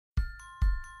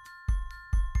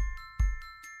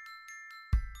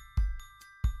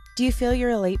Do you feel you're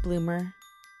a late bloomer?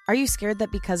 Are you scared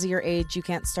that because of your age, you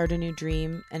can't start a new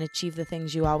dream and achieve the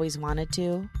things you always wanted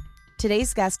to?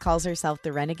 Today's guest calls herself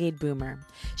the Renegade Boomer.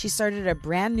 She started a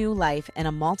brand new life and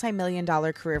a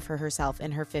multi-million-dollar career for herself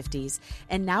in her 50s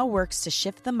and now works to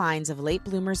shift the minds of late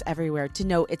bloomers everywhere to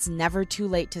know it's never too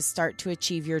late to start to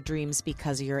achieve your dreams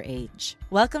because of your age.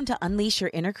 Welcome to Unleash Your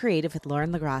Inner Creative with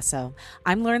Lauren LaGrasso.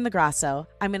 I'm Lauren LaGrasso.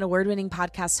 I'm an award-winning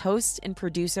podcast host and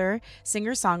producer,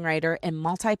 singer-songwriter, and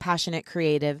multi-passionate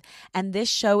creative, and this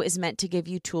show is meant to give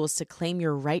you tools to claim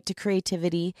your right to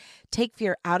creativity, take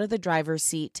fear out of the driver's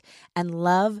seat, and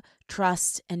love,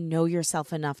 trust, and know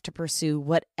yourself enough to pursue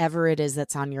whatever it is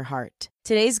that's on your heart.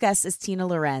 Today's guest is Tina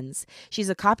Lorenz. She's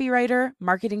a copywriter,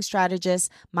 marketing strategist,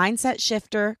 mindset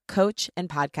shifter, coach, and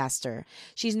podcaster.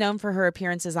 She's known for her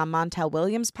appearances on Montel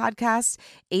Williams' podcast,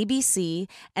 ABC,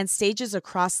 and stages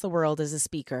across the world as a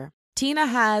speaker. Tina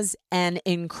has an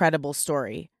incredible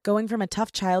story, going from a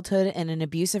tough childhood and an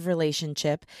abusive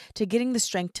relationship to getting the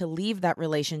strength to leave that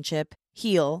relationship,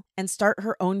 heal, and start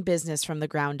her own business from the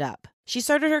ground up. She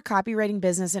started her copywriting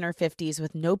business in her 50s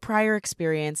with no prior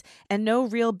experience and no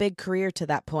real big career to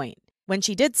that point. When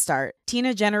she did start,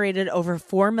 Tina generated over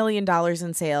 $4 million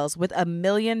in sales with a $1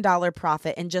 million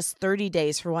profit in just 30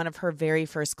 days for one of her very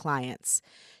first clients.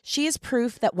 She is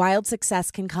proof that wild success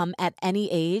can come at any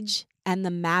age and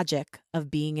the magic of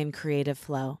being in creative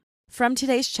flow. From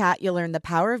today's chat, you'll learn the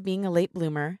power of being a late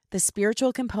bloomer, the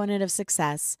spiritual component of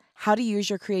success, how to use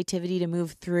your creativity to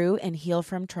move through and heal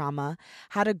from trauma,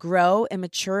 how to grow and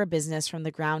mature a business from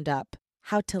the ground up,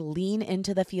 how to lean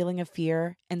into the feeling of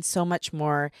fear, and so much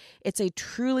more. It's a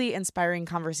truly inspiring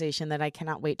conversation that I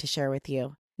cannot wait to share with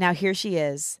you. Now here she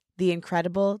is, the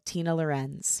incredible Tina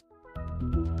Lorenz.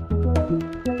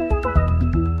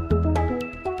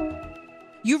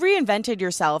 You reinvented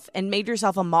yourself and made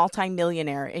yourself a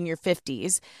multi-millionaire in your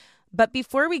 50s. But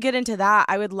before we get into that,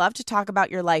 I would love to talk about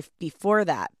your life before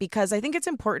that, because I think it's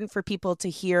important for people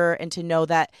to hear and to know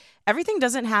that everything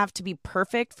doesn't have to be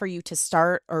perfect for you to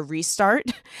start or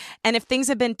restart. And if things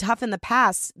have been tough in the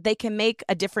past, they can make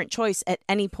a different choice at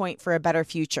any point for a better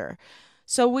future.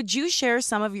 So would you share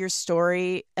some of your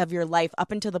story of your life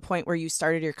up until the point where you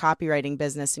started your copywriting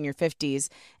business in your 50s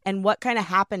and what kind of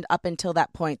happened up until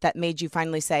that point that made you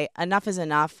finally say, enough is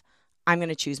enough, I'm going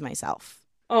to choose myself?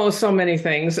 Oh, so many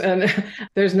things. And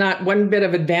there's not one bit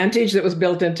of advantage that was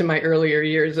built into my earlier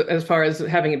years as far as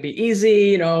having it be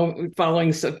easy,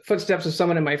 following footsteps of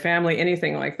someone in my family,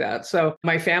 anything like that. So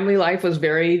my family life was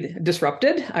very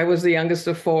disrupted. I was the youngest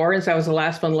of four, and so I was the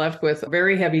last one left with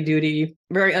very heavy duty,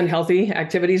 very unhealthy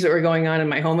activities that were going on in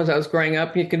my home as I was growing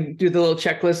up. You can do the little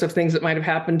checklist of things that might have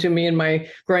happened to me in my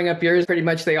growing up years. Pretty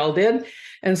much they all did.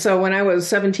 And so when I was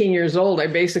 17 years old, I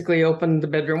basically opened the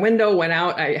bedroom window, went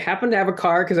out. I happened to have a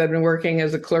car because I'd been working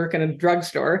as a clerk in a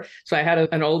drugstore. So I had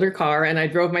an older car, and I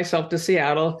drove myself to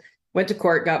Seattle, went to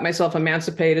court, got myself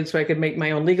emancipated so I could make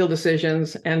my own legal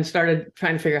decisions, and started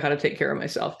trying to figure out how to take care of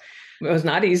myself. It was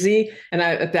not easy. And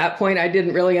at that point, I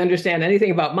didn't really understand anything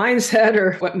about mindset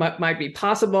or what might be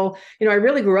possible. I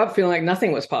really grew up feeling like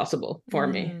nothing was possible for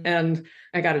me. And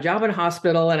I got a job in a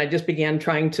hospital, and I just began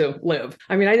trying to live.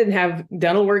 I didn't have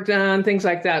dental work done, things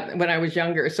like that when I was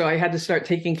younger. So I had to start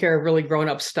taking care of really grown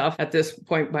up stuff at this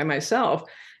point by myself.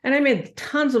 And I made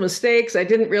tons of mistakes. I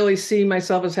didn't really see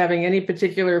myself as having any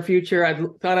particular future. I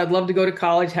thought I'd love to go to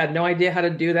college, had no idea how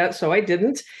to do that. So I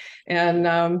didn't.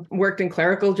 And worked in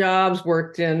clerical jobs,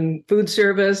 worked in food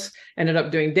service, ended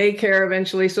up doing daycare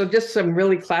eventually. So just some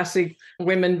really classic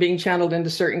women being channeled into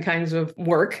certain kinds of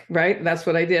work, right? That's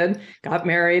what I did. Got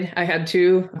married. I had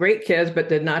two great kids, but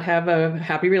did not have a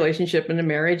happy relationship in a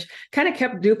marriage. Kind of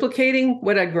kept duplicating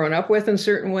what I'd grown up with in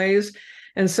certain ways.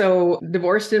 And so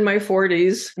divorced in my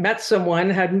 40s, met someone,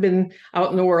 hadn't been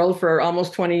out in the world for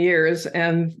almost 20 years.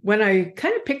 And when I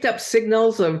kind of picked up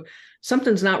signals of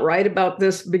something's not right about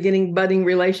this budding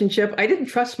relationship, I didn't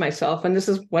trust myself. And this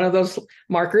is one of those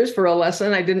markers for a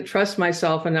lesson. I didn't trust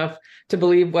myself enough to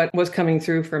believe what was coming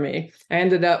through for me. I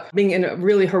ended up being in a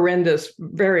really horrendous,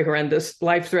 very horrendous,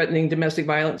 life-threatening domestic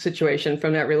violence situation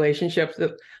from that relationship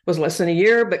that was less than a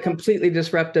year, but completely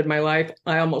disrupted my life.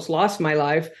 I almost lost my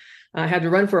life. I had to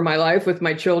run for my life with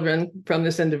my children from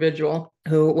this individual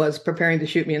who was preparing to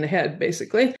shoot me in the head,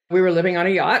 basically. We were living on a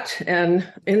yacht. And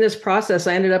in this process,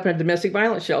 I ended up in a domestic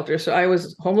violence shelter. So I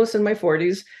was homeless in my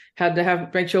 40s, had to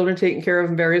have my children taken care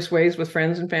of in various ways with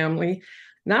friends and family.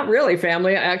 Not really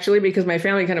family, actually, because my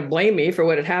family kind of blamed me for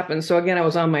what had happened. So again, I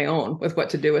was on my own with what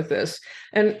to do with this.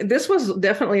 And this was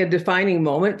definitely a defining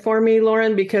moment for me,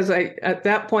 Lauren, because at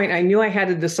that point, I knew I had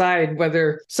to decide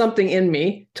whether something in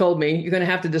me told me, you're going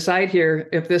to have to decide here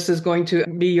if this is going to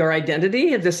be your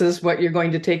identity, if this is what you're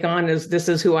going to take on as this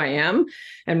is who I am,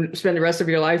 and spend the rest of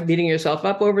your life beating yourself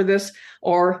up over this,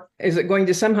 or is it going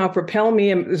to somehow propel me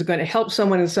and is it going to help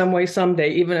someone in some way someday,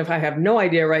 even if I have no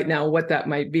idea right now what that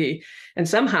might be. And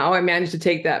somehow I managed to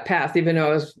take that path, even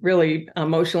though I was really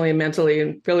emotionally and mentally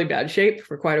in really bad shape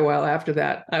for quite a while after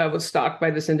that. I was stalked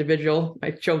by this individual,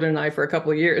 my children and I, for a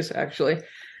couple of years, actually.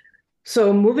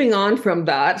 So moving on from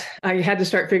that, I had to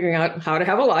start figuring out how to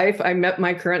have a life. I met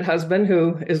my current husband,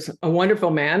 who is a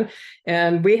wonderful man,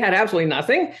 and we had absolutely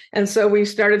nothing. And so we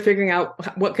started figuring out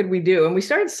what could we do. And we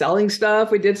started selling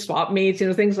stuff. We did swap meets,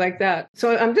 things like that.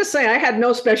 So I'm just saying I had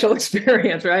no special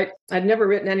experience, right? I'd never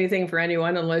written anything for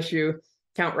anyone unless you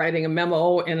count writing a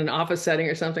memo in an office setting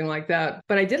or something like that.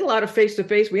 But I did a lot of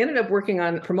face-to-face. We ended up working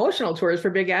on promotional tours for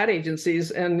big ad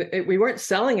agencies, and we weren't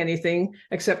selling anything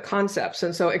except concepts.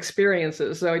 And so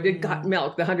experiences. So I did Got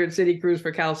Milk, the 100-city cruise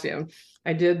for calcium.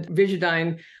 I did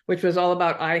Visidine, which was all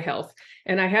about eye health.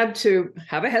 And I had to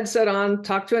have a headset on,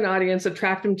 talk to an audience,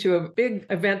 attract them to a big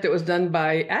event that was done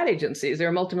by ad agencies. They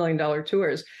were multi-million-dollar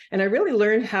tours. And I really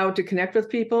learned how to connect with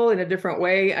people in a different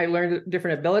way. I learned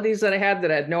different abilities that I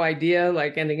had no idea,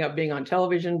 like ending up being on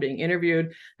television, being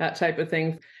interviewed, that type of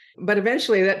thing. But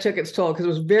eventually that took its toll because it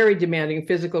was very demanding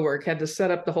physical work, had to set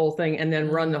up the whole thing and then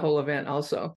run the whole event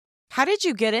also. How did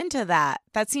you get into that?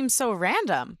 That seems so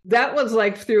random. That was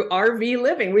like through RV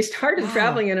living. We started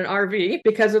traveling in an RV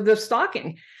because of the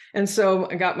stalking. And so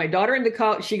I got my daughter into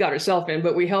college. She got herself in,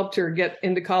 but we helped her get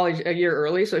into college a year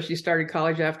early. So she started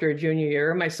college after a junior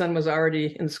year. My son was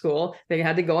already in school. They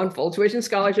had to go on full tuition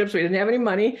scholarships. We didn't have any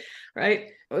money,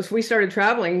 right? So we started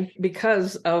traveling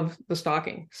because of the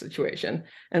stalking situation.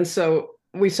 And so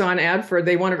we saw an ad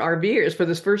they wanted RVers for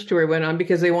this first tour we went on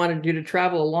because they wanted you to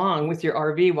travel along with your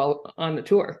RV while on the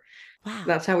tour. Wow.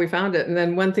 That's how we found it. And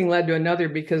then one thing led to another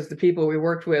because the people we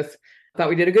worked with thought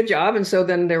we did a good job. And so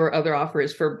then there were other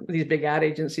offers for these big ad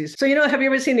agencies. So, have you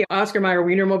ever seen the Oscar Mayer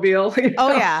Wienermobile?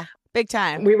 Oh, yeah. Big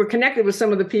time. We were connected with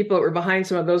some of the people that were behind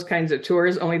some of those kinds of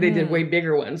tours, only they did way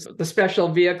bigger ones. The special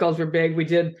vehicles were big. We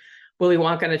did Willy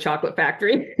Wonka and the Chocolate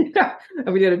Factory.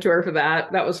 We did a tour for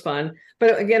that. That was fun.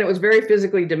 But again, it was very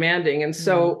physically demanding. And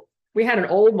so we had an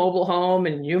old mobile home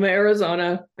in Yuma,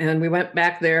 Arizona, and we went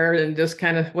back there and just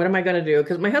kind of, what am I going to do?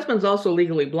 Because my husband's also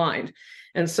legally blind.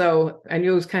 And so I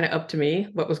knew it was kind of up to me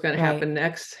what was going to happen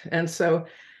next. And so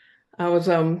I was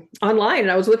online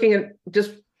and I was looking at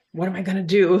just, what am I going to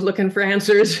do? Looking for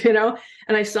answers, and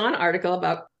I saw an article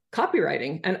about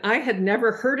copywriting, and I had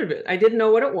never heard of it. I didn't know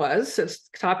what it was. It's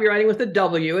copywriting with a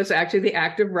W. It's actually the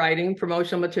act of writing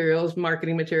promotional materials,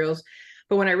 marketing materials.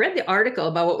 But when I read the article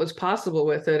about what was possible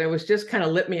with it, it was just kind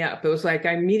of lit me up. It was like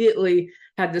I immediately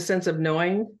had the sense of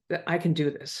knowing that I can do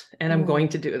this and I'm going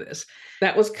to do this.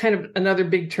 That was kind of another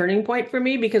big turning point for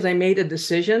me because I made a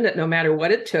decision that no matter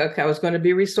what it took, I was going to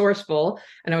be resourceful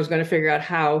and I was going to figure out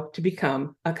how to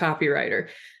become a copywriter.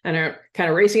 And I kind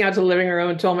of racing out to the living room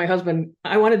and told my husband,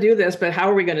 I want to do this, but how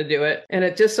are we going to do it? And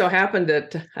it just so happened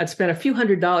that I'd spent a few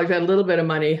 $100s, had a little bit of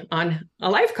money on a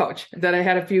life coach that I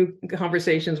had a few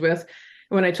conversations with.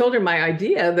 When I told her my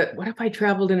idea that what if I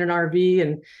traveled in an RV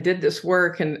and did this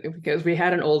work, and because we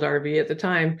had an old RV at the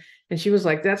time, and she was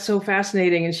like, that's so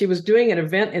fascinating. And she was doing an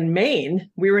event in Maine.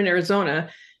 We were in Arizona,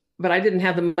 but I didn't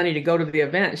have the money to go to the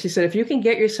event. She said, if you can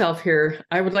get yourself here,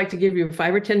 I would like to give you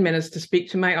 5 or 10 minutes to speak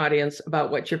to my audience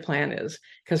about what your plan is,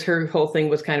 because her whole thing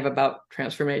was kind of about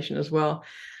transformation as well.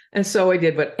 And so I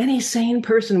did what any sane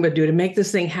person would do to make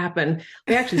this thing happen.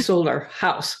 We actually sold our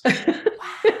house.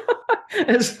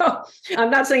 And so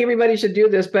I'm not saying everybody should do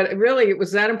this, but really it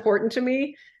was that important to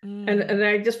me. And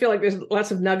I just feel like there's lots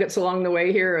of nuggets along the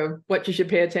way here of what you should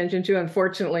pay attention to.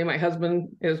 Unfortunately, my husband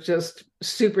is just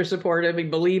super supportive. He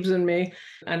believes in me.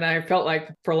 And I felt like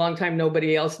for a long time,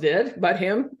 nobody else did but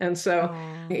him. And so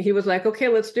he was like, okay,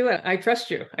 let's do it. I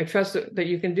trust you. I trust that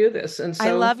you can do this. And so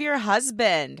I love your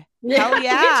husband. Yeah, hell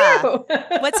yeah. Me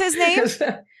too. What's his name?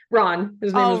 Ron.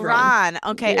 His name is Ron.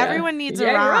 Okay. Yeah. Everyone needs a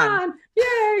Yay, Ron.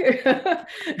 Yay.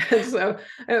 And so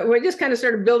we just kind of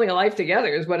started building a life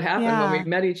together is what happened when we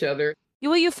met each other.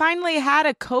 Well, you finally had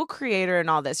a co-creator in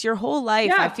all this. Your whole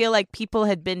life, I feel like people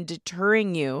had been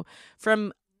deterring you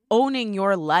from owning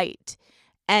your light.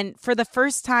 And for the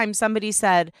first time, somebody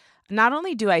said, not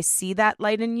only do I see that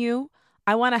light in you,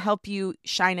 I want to help you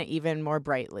shine it even more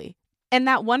brightly. And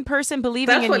that one person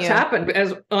believing That's in what's you. happened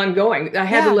as ongoing. I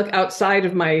had to look outside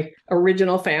of my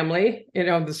original family,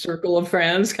 the circle of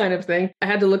friends kind of thing. I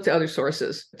had to look to other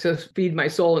sources to feed my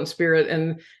soul and spirit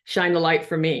and shine the light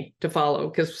for me to follow,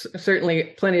 because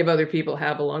certainly plenty of other people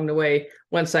have along the way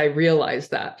once I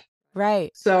realized that.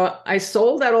 Right. So I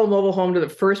sold that old mobile home to the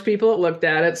first people that looked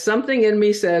at it. Something in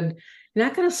me said, you're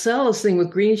not going to sell this thing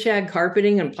with green shag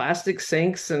carpeting and plastic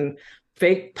sinks and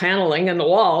fake paneling in the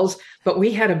walls, but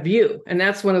we had a view. And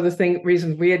that's one of the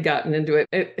reasons we had gotten into it.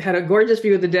 It had a gorgeous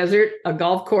view of the desert, a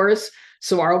golf course,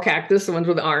 saguaro cactus, the ones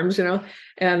with the arms,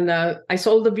 and I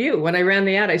sold the view. When I ran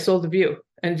the ad, I sold the view.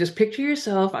 And just picture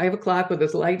yourself, 5:00 with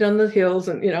this light on the hills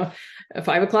and, at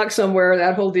 5:00 somewhere,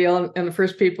 that whole deal. And the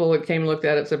first people that came and looked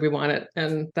at it said, we want it.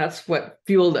 And that's what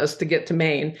fueled us to get to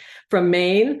Maine. From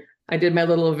Maine, I did my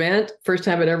little event. First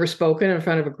time I'd ever spoken in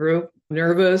front of a group,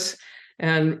 nervous.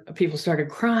 And people started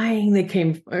crying. They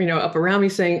came, up around me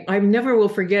saying, I never will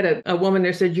forget it. A woman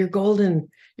there said, you're golden,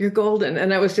 you're golden.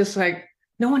 And I was just like,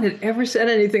 no one had ever said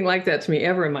anything like that to me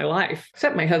ever in my life,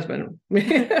 except my husband.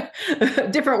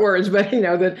 Different words, but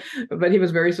but he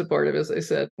was very supportive, as I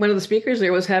said. One of the speakers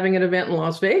there was having an event in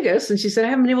Las Vegas, and she said, I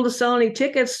haven't been able to sell any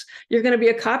tickets. You're going to be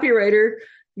a copywriter.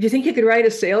 Do you think you could write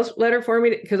a sales letter for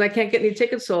me? Because I can't get any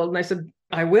tickets sold. And I said,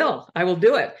 I will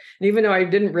do it. And even though I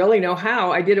didn't really know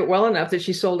how, I did it well enough that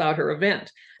she sold out her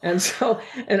event. And so,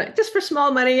 and just for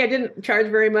small money, I didn't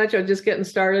charge very much. I was just getting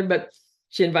started, but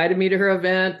she invited me to her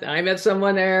event. I met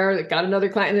someone there that got another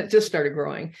client, and it just started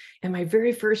growing. And my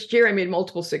very first year, I made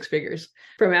multiple six figures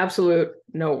from absolute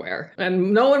nowhere.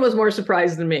 And no one was more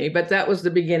surprised than me, but that was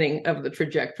the beginning of the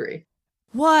trajectory.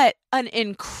 What an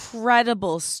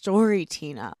incredible story,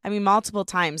 Tina. I mean, multiple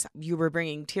times you were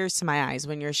bringing tears to my eyes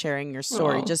when you're sharing your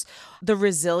story. Oh. Just the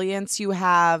resilience you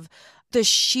have, the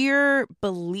sheer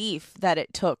belief that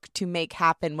it took to make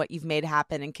happen what you've made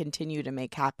happen and continue to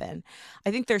make happen.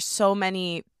 I think there's so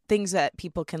many things that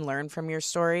people can learn from your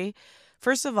story.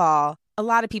 First of all, a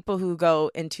lot of people who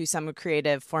go into some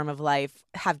creative form of life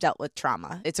have dealt with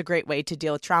trauma. It's a great way to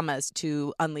deal with trauma, is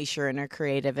to unleash your inner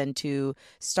creative and to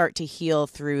start to heal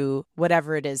through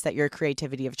whatever it is that your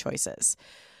creativity of choice is.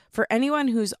 For anyone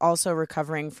who's also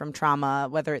recovering from trauma,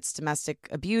 whether it's domestic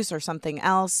abuse or something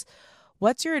else,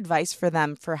 what's your advice for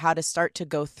them for how to start to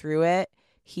go through it,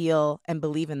 heal, and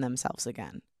believe in themselves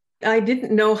again? I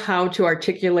didn't know how to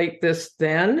articulate this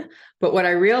then, but what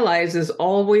I realized is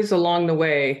always along the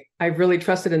way, I've really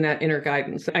trusted in that inner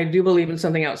guidance. I do believe in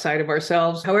something outside of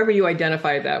ourselves, however you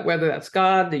identify that, whether that's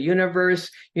God, the universe,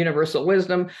 universal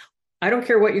wisdom. I don't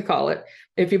care what you call it.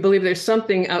 If you believe there's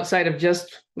something outside of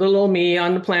just little old me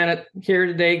on the planet, here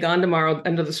today, gone tomorrow,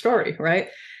 end of the story, right?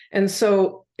 And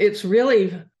so it's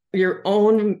really your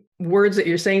own words that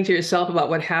you're saying to yourself about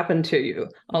what happened to you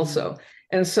also.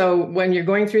 And so when you're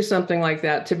going through something like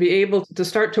that, to be able to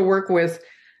start to work with,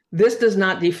 this does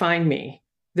not define me.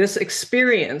 This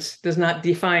experience does not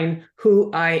define who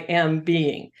I am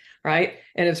being, right?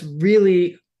 And it's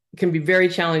really can be very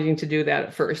challenging to do that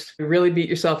at first. You really beat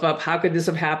yourself up. How could this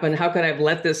have happened? How could I have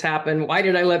let this happen? Why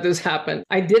did I let this happen?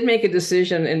 I did make a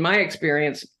decision in my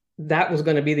experience that was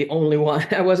going to be the only one.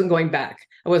 I wasn't going back.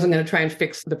 I wasn't going to try and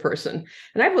fix the person.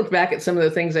 And I've looked back at some of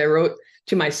the things I wrote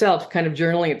to myself, kind of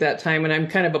journaling at that time, and I'm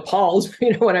kind of appalled,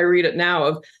 when I read it now,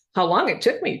 of how long it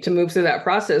took me to move through that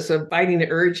process of fighting the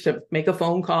urge to make a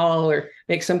phone call or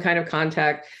make some kind of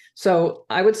contact. So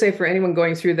I would say for anyone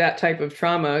going through that type of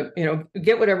trauma,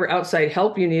 get whatever outside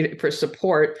help you need for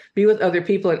support, be with other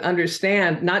people that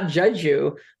understand, not judge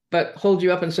you, but hold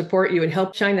you up and support you and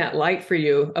help shine that light for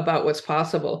you about what's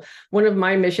possible. One of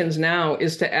my missions now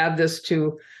is to add this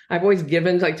to, I've always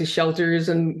given like to shelters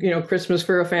and, Christmas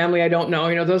for a family I don't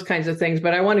know, those kinds of things.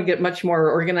 But I want to get much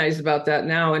more organized about that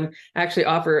now and actually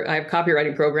I have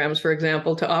copywriting programs, for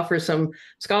example, to offer some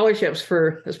scholarships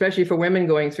especially for women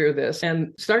going through this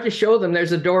and start to show them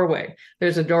there's a doorway.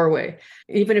 There's a doorway.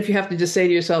 Even if you have to just say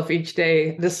to yourself each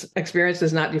day, this experience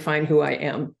does not define who I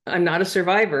am. I'm not a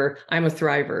survivor. I'm a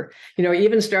thriver.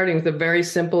 Even starting with the very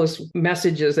simplest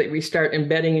messages that we start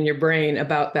embedding in your brain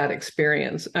about that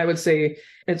experience, I would say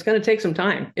it's going to take some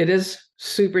time. It is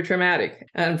super traumatic.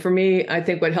 And for me, I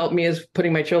think what helped me is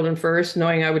putting my children first,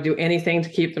 knowing I would do anything to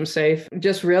keep them safe,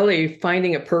 just really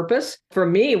finding a purpose. For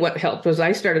me, what helped was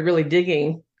I started really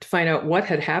digging to find out what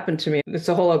had happened to me. It's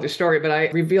a whole other story, but I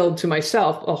revealed to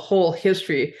myself a whole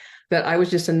history that I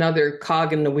was just another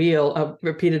cog in the wheel of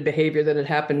repeated behavior that had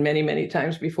happened many, many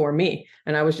times before me.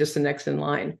 And I was just the next in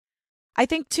line. I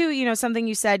think too, something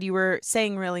you said, you were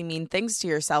saying really mean things to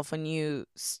yourself when you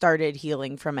started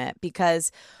healing from it,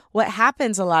 because what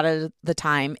happens a lot of the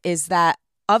time is that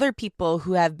other people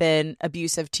who have been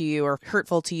abusive to you or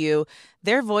hurtful to you,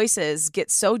 their voices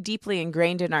get so deeply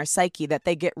ingrained in our psyche that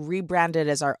they get rebranded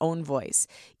as our own voice,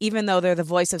 even though they're the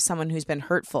voice of someone who's been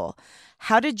hurtful.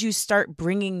 How did you start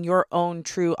bringing your own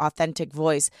true, authentic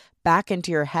voice back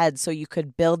into your head so you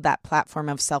could build that platform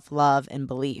of self-love and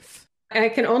belief? I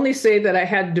can only say that I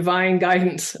had divine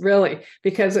guidance, really,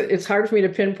 because it's hard for me to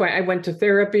pinpoint. I went to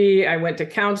therapy, I went to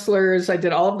counselors, I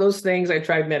did all of those things. I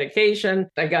tried medication,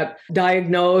 I got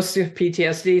diagnosed with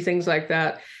PTSD, things like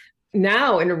that.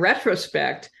 Now, in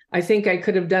retrospect, I think I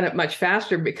could have done it much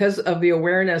faster because of the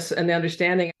awareness and the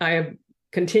understanding I have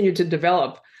continued to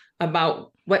develop about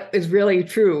what is really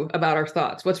true about our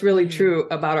thoughts, what's really true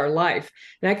about our life.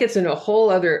 And that gets into a whole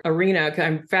other arena.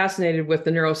 I'm fascinated with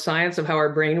the neuroscience of how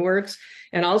our brain works,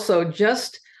 and also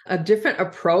just a different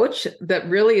approach that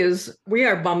really is, we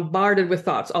are bombarded with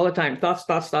thoughts all the time, thoughts,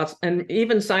 thoughts, thoughts. And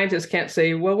even scientists can't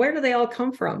say, well, where do they all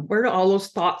come from? Where do all those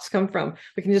thoughts come from?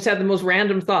 We can just have the most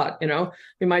random thought,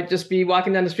 we might just be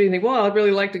walking down the street and think, well, I'd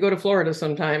really like to go to Florida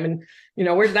sometime. And,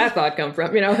 where did that thought come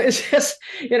from? It's just,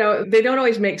 they don't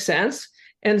always make sense.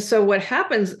 And so what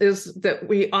happens is that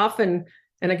we often,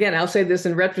 and again, I'll say this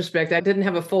in retrospect, I didn't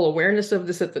have a full awareness of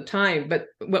this at the time, but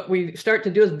what we start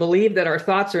to do is believe that our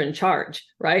thoughts are in charge,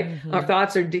 right? Mm-hmm. Our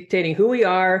thoughts are dictating who we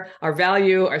are, our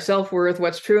value, our self-worth,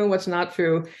 what's true and what's not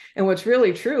true. And what's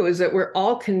really true is that we're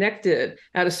all connected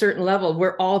at a certain level.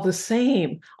 We're all the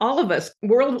same, all of us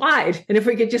worldwide. And if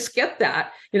we could just get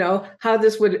that, how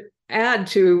this would add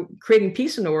to creating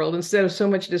peace in the world instead of so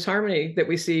much disharmony that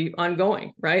we see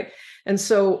ongoing, right? And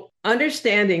so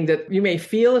understanding that you may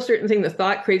feel a certain thing, the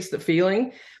thought creates the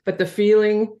feeling, but the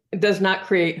feeling does not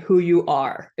create who you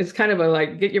are. It's kind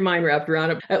of get your mind wrapped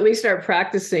around it. At least start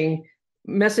practicing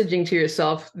messaging to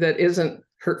yourself that isn't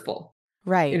hurtful.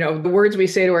 Right. The words we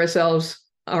say to ourselves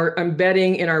are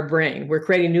embedding in our brain. We're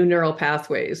creating new neural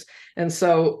pathways. And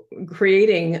so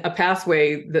creating a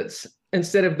pathway that's,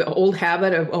 instead of the old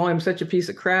habit of, oh, I'm such a piece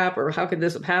of crap, or how could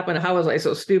this have happened? How was I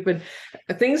so stupid?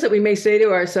 Things that we may say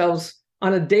to ourselves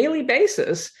on a daily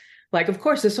basis, like, of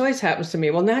course, this always happens to me.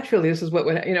 Well, naturally, this is what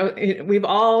would, we've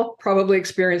all probably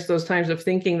experienced those times of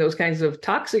thinking those kinds of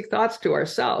toxic thoughts to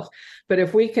ourselves. But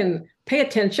if we can pay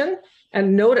attention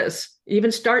and notice,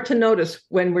 even start to notice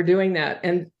when we're doing that,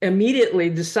 and immediately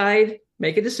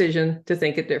make a decision to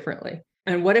think it differently.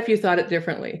 And what if you thought it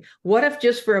differently? What if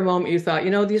just for a moment you thought,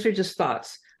 these are just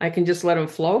thoughts. I can just let them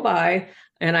flow by,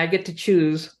 and I get to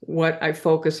choose what I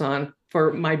focus on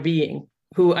for my being,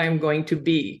 who I'm going to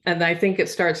be. And I think it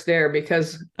starts there,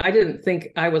 because I didn't think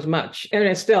I was much. And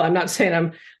I'm not saying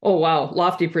I'm, oh, wow,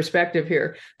 lofty perspective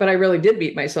here, but I really did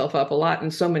beat myself up a lot in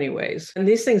so many ways. And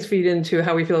these things feed into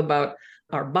how we feel about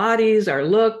our bodies, our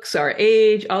looks, our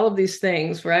age, all of these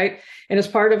things, right? And it's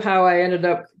part of how I ended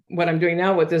up what I'm doing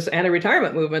now with this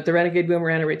anti-retirement movement. The Renegade Boomer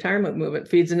anti-retirement movement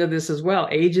feeds into this as well.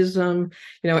 Ageism,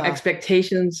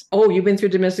 expectations. Oh, you've been through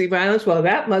domestic violence. Well,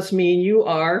 that must mean you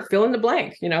are fill in the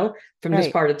blank, from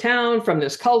this part of town, from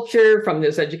this culture, from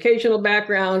this educational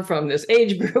background, from this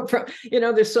age group,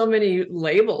 there's so many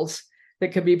labels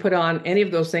that could be put on any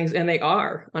of those things, and they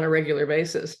are on a regular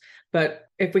basis. But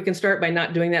if we can start by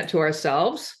not doing that to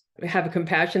ourselves, have a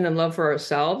compassion and love for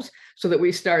ourselves, so that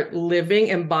we start living,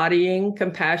 embodying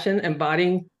compassion,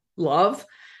 embodying love.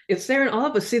 It's there in all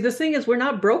of us. See, the thing is, we're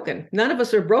not broken. None of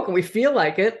us are broken. We feel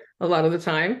like it a lot of the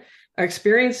time. Our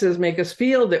experiences make us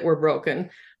feel that we're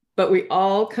broken, but we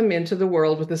all come into the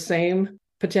world with the same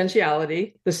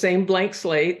potentiality, the same blank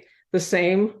slate, the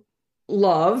same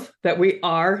love, that we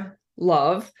are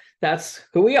love. That's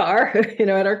who we are,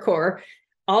 at our core,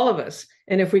 all of us.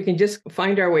 And if we can just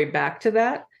find our way back to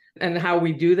that, and how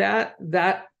we do that,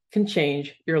 that can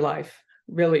change your life,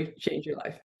 really change your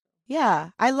life. Yeah,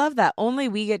 I love that. Only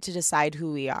we get to decide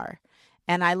who we are.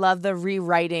 And I love the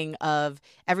rewriting of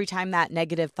every time that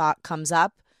negative thought comes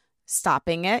up,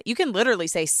 stopping it. You can literally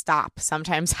say stop.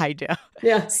 Sometimes I do.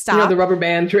 Yeah. Stop. The rubber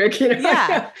band trick.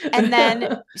 Yeah. And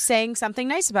then saying something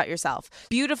nice about yourself.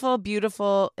 Beautiful,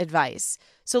 beautiful advice.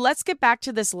 So let's get back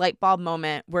to this light bulb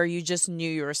moment where you just knew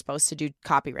you were supposed to do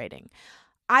copywriting.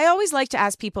 I always like to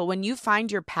ask people, when you find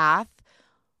your path,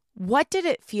 what did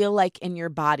it feel like in your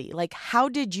body? Like, how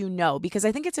did you know? Because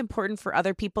I think it's important for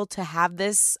other people to have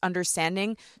this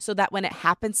understanding so that when it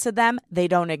happens to them, they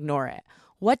don't ignore it.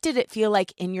 What did it feel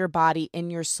like in your body, in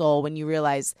your soul, when you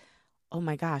realize, oh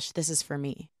my gosh, this is for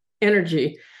me?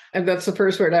 Energy. And that's the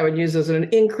first word I would use, as an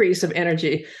increase of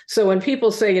energy. So when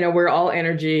people say, we're all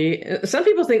energy, some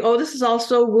people think, oh, this is all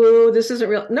so woo, this isn't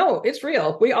real. No, it's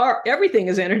real. Everything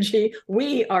is energy.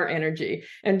 We are energy.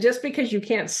 And just because you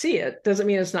can't see it doesn't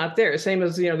mean it's not there. Same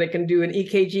as, they can do an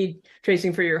EKG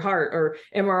tracing for your heart, or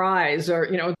MRIs,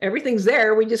 or, everything's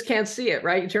there. We just can't see it,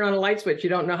 right? You turn on a light switch, you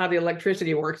don't know how the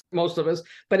electricity works, most of us,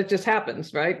 but it just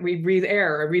happens, right? We breathe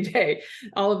air every day.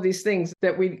 All of these things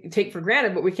that we take for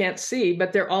granted, but we can't see,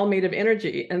 but they're all made of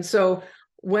energy. And so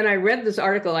when I read this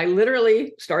article, I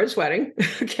literally started sweating.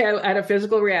 Okay, I had a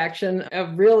physical reaction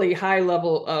of really high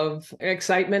level of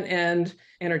excitement and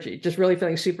energy, just really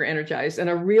feeling super energized,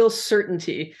 and a real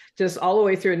certainty just all the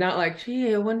way through. Not like,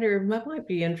 gee, I wonder, that might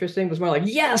be interesting. It was more like,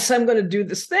 yes, I'm going to do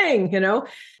this thing.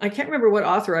 I can't remember what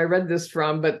author I read this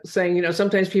from, but saying,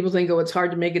 sometimes people think, oh, it's hard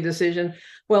to make a decision.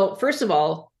 Well, first of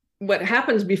all, what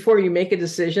happens before you make a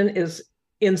decision is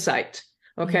insight.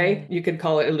 Okay. You could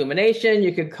call it illumination.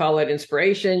 You could call it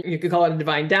inspiration. You could call it a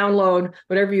divine download,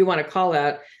 whatever you want to call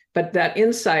that. But that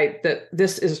insight that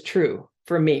this is true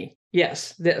for me.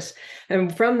 Yes, this.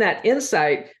 And from that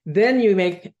insight, then you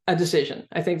make a decision.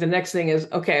 I think the next thing is,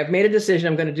 okay, I've made a decision.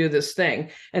 I'm going to do this thing.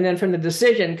 And then from the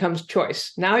decision comes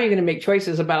choice. Now you're going to make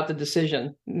choices about the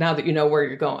decision now that you know where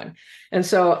you're going. And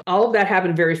so all of that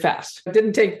happened very fast. It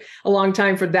didn't take a long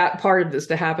time for that part of this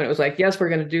to happen. It was like, yes, we're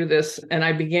going to do this. And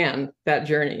I began that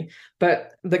journey.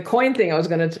 But the coin thing I was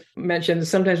going to mention,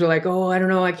 sometimes we're like, oh, I don't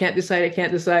know, I can't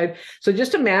decide. So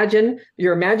just imagine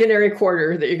your imaginary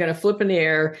quarter that you're going to flip in the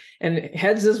air, and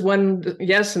heads is one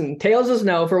yes and tails is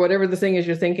no for whatever the thing is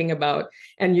you're thinking about.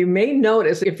 And you may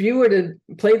notice, if you were to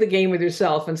play the game with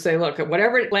yourself and say, look,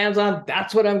 whatever it lands on,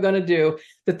 that's what I'm going to do,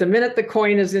 that the minute the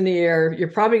coin is in the air, you're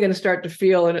probably going to start to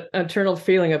feel an internal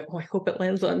feeling of, oh, I hope it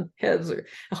lands on heads, or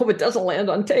I hope it doesn't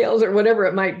land on tails, or whatever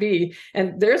it might be.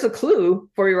 And there's a clue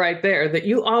for you right there that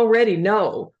you already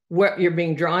know what you're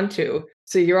being drawn to.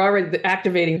 So you're already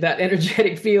activating that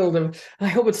energetic field of, I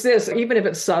hope it's this. Even if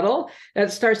it's subtle,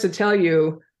 that starts to tell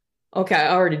you, okay,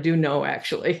 I already do know,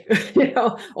 actually.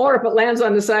 Or if it lands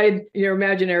on the side, your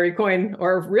imaginary coin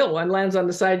or a real one lands on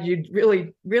the side, you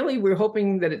really, really were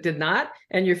hoping that it did not.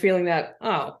 And you're feeling that,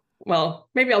 oh, well,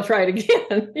 maybe I'll try it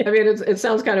again. I mean, it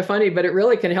sounds kind of funny, but it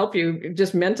really can help you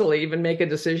just mentally even make a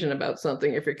decision about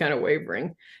something if you're kind of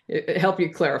wavering. It help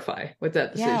you clarify what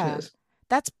that decision is.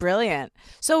 That's brilliant.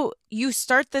 So you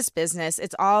start this business.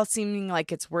 It's all seeming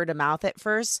like it's word of mouth at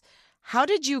first. How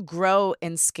did you grow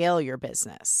and scale your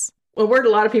business? Well, a word a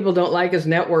lot of people don't like is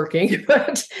networking,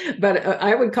 but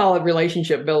I would call it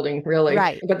relationship building, really.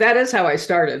 Right. But that is how I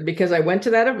started, because I went to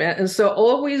that event. And so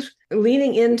always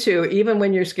leaning into, even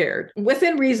when you're scared,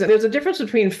 within reason. There's a difference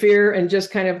between fear and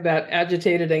just kind of that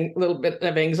agitated little bit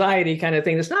of anxiety kind of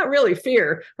thing. It's not really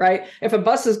fear, right? If a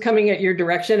bus is coming at your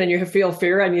direction and you feel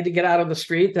fear, I need to get out of the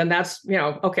street, then that's,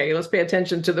 okay, let's pay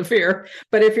attention to the fear.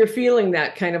 But if you're feeling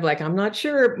that kind of like, I'm not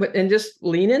sure, and just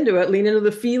lean into it, lean into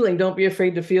the feeling. Don't be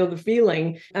afraid to feel the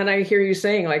feeling. And I hear you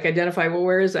saying, like, identify, well,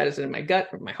 where is that? Is it in my gut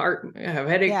or my heart? I have a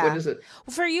headache. Yeah. What is it?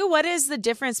 Well, for you, what is the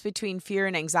difference between fear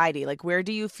and anxiety? Like, where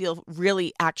do you feel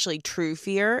really actually true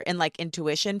fear and like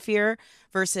intuition fear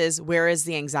versus where is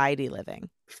the anxiety living?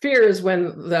 Fear is when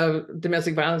the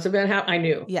domestic violence event happened. I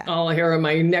knew. Yeah. All the hair on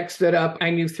my neck stood up. I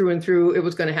knew through and through it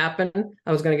was going to happen.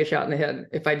 I was going to get shot in the head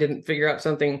if I didn't figure out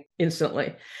something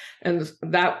instantly. And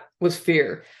that was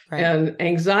fear. Right. And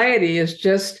anxiety is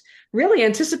just really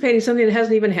anticipating something that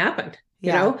hasn't even happened.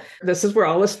 Yeah. This is where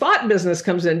all this thought business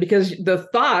comes in, because the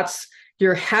thoughts,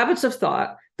 your habits of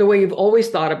thought, the way you've always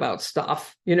thought about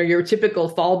stuff, your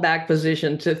typical fallback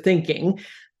position to thinking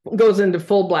goes into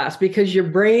full blast, because your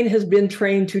brain has been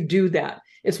trained to do that.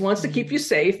 It wants to keep you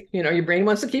safe. Your brain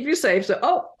wants to keep you safe. So,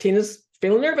 oh, Tina's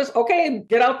feeling nervous. Okay,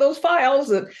 get out those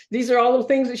files. These are all the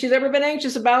things that she's ever been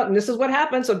anxious about. And this is what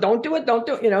happens. So don't do it. Don't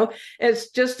do it. It's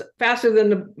just faster than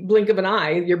the blink of an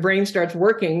eye. Your brain starts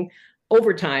working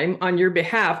overtime on your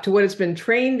behalf to what it's been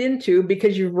trained into,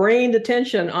 because you've reined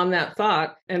attention on that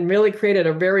thought and really created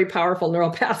a very powerful neural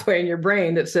pathway in your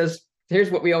brain that says,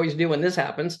 here's what we always do when this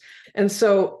happens. And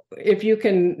so if you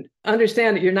can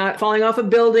understand that you're not falling off a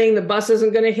building, the bus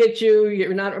isn't going to hit you,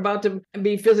 you're not about to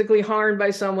be physically harmed by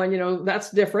someone,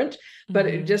 that's different.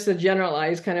 But just a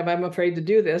generalized kind of, I'm afraid to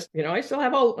do this. I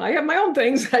have my own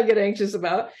things I get anxious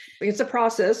about. It's a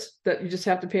process that you just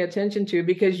have to pay attention to,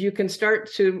 because you can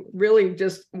start to really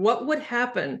just, what would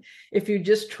happen if you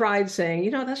just tried saying,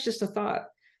 that's just a thought.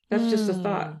 That's just a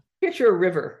thought. Picture a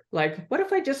river. Like, what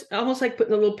if I just almost like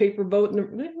putting a little paper boat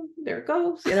in there it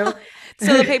goes, So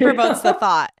the paper boat's the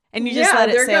thought, and you just let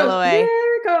it sail away.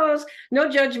 There it goes. No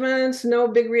judgments, no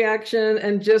big reaction.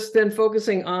 And just then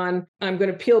focusing on, I'm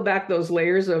going to peel back those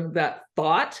layers of that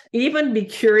thought, even be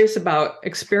curious about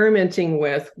experimenting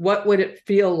with what would it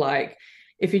feel like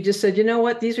if you just said, you know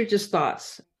what, these are just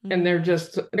thoughts. And they're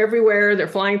just everywhere. They're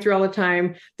flying through all the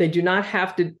time. They do not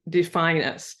have to define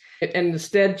us. And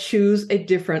instead choose a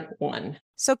different one.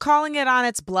 So calling it on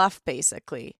its bluff,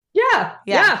 basically.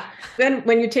 Yeah. Then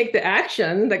when you take the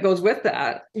action that goes with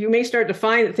that, you may start to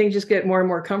find that things just get more and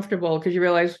more comfortable because you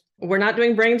realize we're not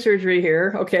doing brain surgery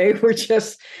here. Okay. We're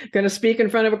just going to speak in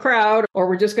front of a crowd, or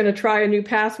we're just going to try a new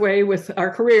pathway with our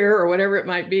career or whatever it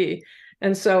might be.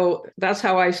 And so that's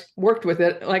how I worked with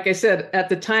it. Like I said, at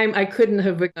the time, I couldn't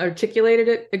have articulated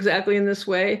it exactly in this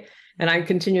way. And I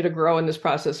continue to grow in this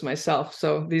process myself.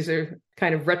 So these are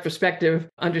kind of retrospective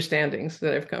understandings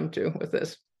that I've come to with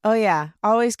this. Oh, yeah.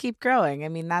 Always keep growing. I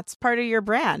mean, that's part of your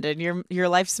brand and your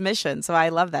life's mission. So I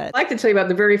love that. I'd like to tell you about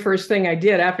the very first thing I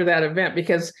did after that event,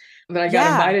 because that I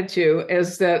got invited to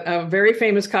is that a very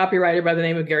famous copywriter by the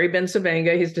name of Gary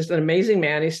Bencivenga. He's just an amazing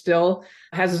man. He still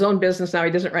has his own business now.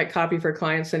 He doesn't write copy for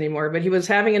clients anymore, but he was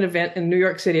having an event in New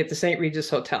York City at the St. Regis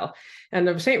Hotel. And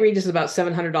the St. Regis is about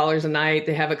 $700 a night.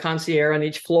 They have a concierge on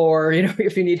each floor,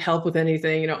 if you need help with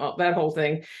anything, that whole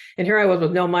thing. And here I was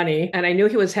with no money. And I knew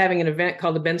he was having an event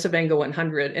called the Bencivenga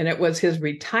 100. And it was his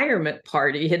retirement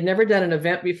party. He had never done an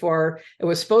event before. It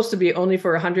was supposed to be only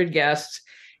for 100 guests.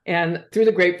 And through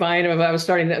the grapevine, I was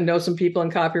starting to know some people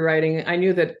in copywriting. I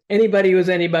knew that anybody who was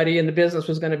anybody in the business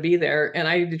was going to be there. And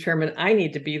I determined I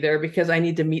need to be there because I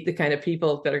need to meet the kind of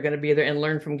people that are going to be there and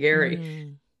learn from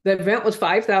Gary. The event was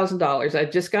 $5,000.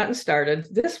 I'd just gotten started.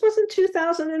 This was in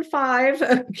 2005.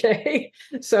 Okay.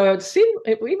 So it seemed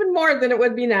even more than it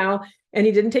would be now. And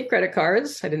he didn't take credit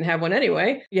cards. I didn't have one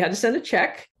anyway. You had to send a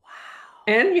check.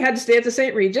 And you had to stay at the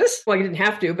St. Regis. Well, you didn't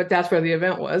have to, but that's where the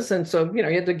event was. And so, you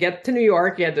had to get to New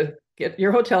York. You had to get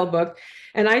your hotel booked.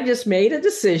 And I just made a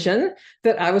decision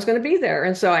that I was going to be there.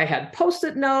 And so I had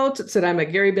Post-it notes. It said, I'm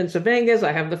at Gary Bencivenga's.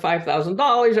 I have the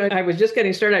 $5,000. I was just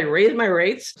getting started. I raised my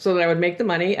rates so that I would make the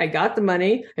money. I got the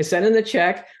money. I sent in the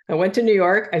check. I went to New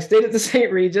York. I stayed at the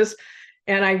St. Regis.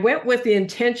 And I went with the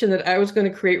intention that I was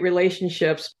going to create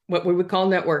relationships, what we would call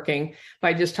networking,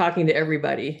 by just talking to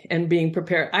everybody and being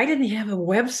prepared. I didn't have a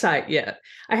website yet.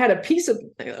 I had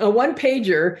a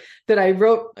one-pager that I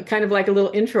wrote kind of like a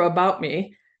little intro about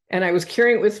me. And I was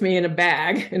carrying it with me in a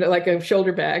bag, like a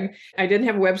shoulder bag. I didn't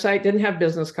have a website, didn't have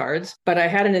business cards, but I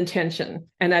had an intention.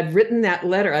 And I'd written that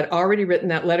letter. I'd already written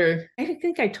that letter. I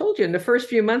think I told you in the first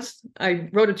few months, I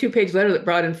wrote a 2-page letter that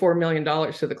brought in $4 million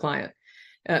to the client.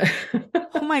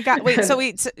 Oh my God. Wait, so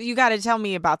you got to tell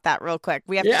me about that real quick.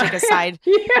 We have to take a side.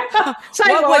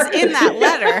 What was in that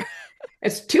letter?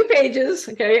 It's 2 pages.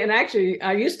 Okay. And actually,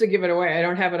 I used to give it away. I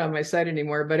don't have it on my site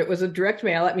anymore, but it was a direct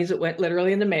mail. That means it went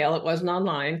literally in the mail. It wasn't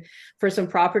online, for some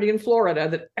property in Florida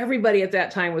that everybody at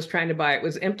that time was trying to buy. It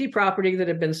was empty property that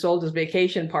had been sold as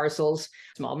vacation parcels,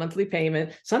 small monthly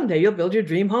payment. Someday you'll build your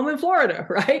dream home in Florida,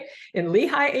 right? In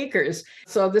Lehigh Acres.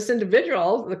 So this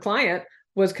individual, the client,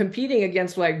 was competing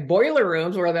against like boiler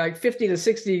rooms where like 50 to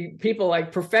 60 people,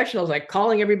 like professionals, like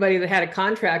calling everybody that had a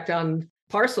contract on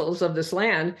parcels of this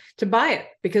land to buy it,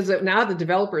 because now the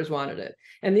developers wanted it.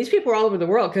 And these people were all over the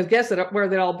world, because guess where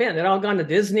they'd all been? They'd all gone to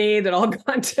Disney, they'd all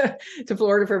gone to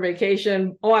Florida for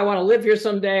vacation. Oh, I want to live here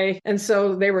someday. And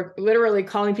so they were literally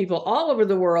calling people all over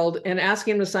the world and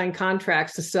asking them to sign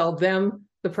contracts to sell them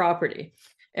the property.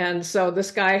 And so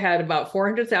this guy had about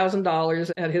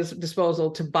 $400,000 at his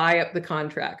disposal to buy up the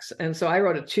contracts. And so I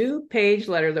wrote a 2-page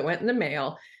letter that went in the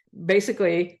mail,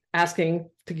 basically asking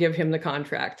to give him the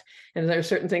contract. And there are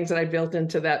certain things that I built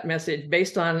into that message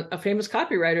based on a famous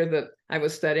copywriter that I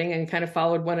was studying, and kind of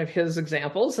followed one of his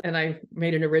examples. And I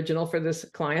made an original for this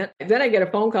client. Then I get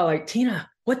a phone call like, Tina,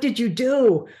 what did you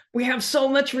do? We have so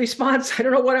much response. I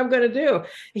don't know what I'm going to do.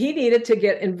 He needed to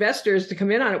get investors to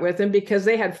come in on it with him, because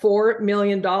they had $4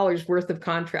 million worth of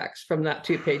contracts from that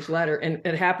 2-page letter. And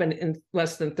it happened in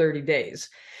less than 30 days.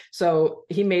 So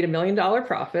he made $1 million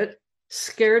profit,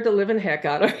 scared the living heck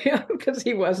out of him, because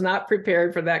he was not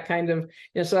prepared for that kind of,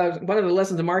 so one of the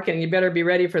lessons of marketing, you better be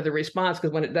ready for the response,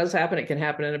 because when it does happen, it can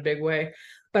happen in a big way.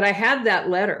 But I had that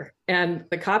letter, and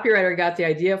the copywriter I got the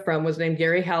idea from was named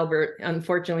Gary Halbert.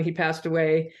 Unfortunately, he passed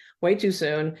away way too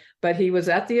soon, but he was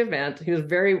at the event. He was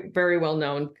very, very well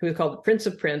known. He was called Prince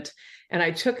of Print. And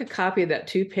I took a copy of that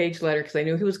 2-page letter because I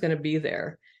knew he was going to be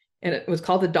there. And it was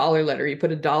called the dollar letter. You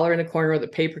put $1 in a corner with a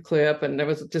paper clip, and there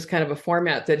was just kind of a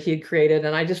format that he had created.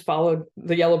 And I just followed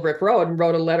the yellow brick road and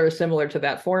wrote a letter similar to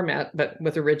that format, but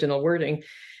with original wording.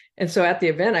 And so at the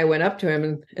event, I went up to him,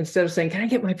 and instead of saying, can I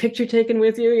get my picture taken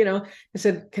with you? I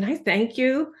said, can I thank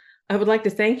you? I would like to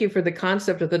thank you for the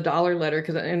concept of the dollar letter.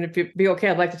 And if you'd be okay,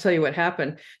 I'd like to tell you what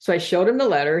happened. So I showed him the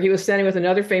letter. He was standing with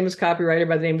another famous copywriter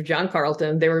by the name of John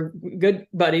Carlton. They were good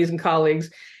buddies and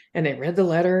colleagues. And they read the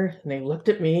letter and they looked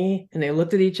at me and they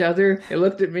looked at each other. They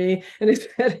looked at me and they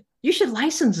said, you should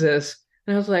license this.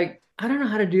 And I was like, I don't know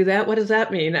how to do that. What does that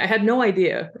mean? I had no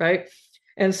idea. Right.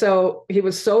 And so he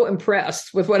was so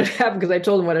impressed with what had happened because I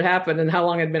told him what had happened and how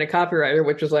long I'd been a copywriter,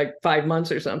 which was like 5 months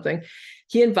or something.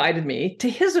 He invited me to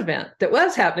his event that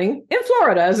was happening in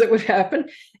Florida, as it would happen,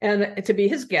 and to be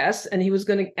his guest. And he was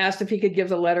going to ask if he could give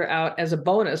the letter out as a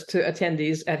bonus to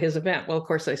attendees at his event. Well, of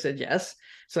course, I said yes.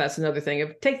 So that's another thing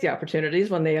of take the opportunities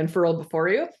when they unfurl before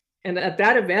you. And at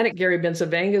that event, at Gary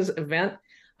Bensavanga's event,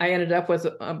 I ended up with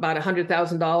about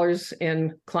 $100,000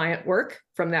 in client work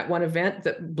from that one event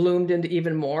that bloomed into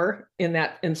even more in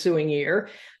that ensuing year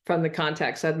from the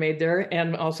contacts I'd made there,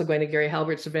 and also going to Gary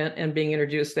Halbert's event and being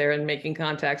introduced there and making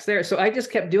contacts there. So I just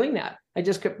kept doing that. I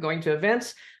just kept going to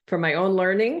events for my own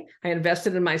learning. I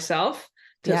invested in myself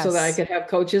so that I could have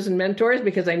coaches and mentors,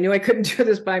 because I knew I couldn't do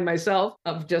this by myself,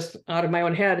 of just out of my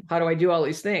own head. How do I do all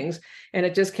these things? And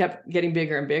it just kept getting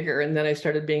bigger and bigger. And then I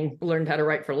learned how to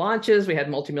write for launches. We had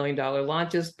multi-million-dollar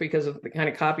launches because of the kind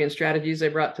of copy and strategies I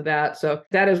brought to that. So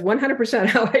that is 100%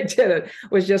 how I did it,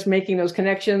 was just making those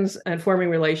connections and forming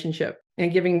relationship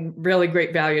and giving really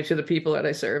great value to the people that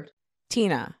I served.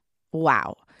 Tina,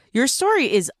 wow. Your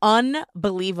story is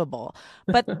unbelievable.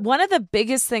 But one of the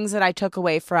biggest things that I took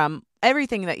away from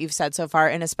everything that you've said so far,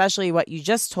 and especially what you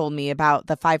just told me about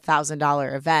the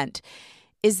 $5,000 event,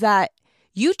 is that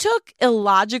you took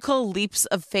illogical leaps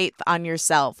of faith on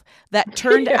yourself that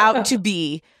turned out to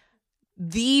be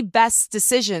the best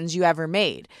decisions you ever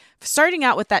made. Starting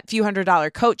out with that few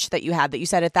 $100 coach that you had, that you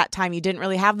said at that time you didn't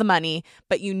really have the money,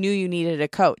 but you knew you needed a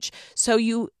coach. So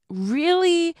you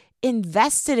really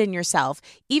invested in yourself,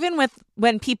 even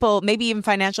when people, maybe even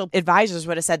financial advisors,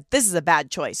 would have said, this is a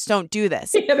bad choice, don't do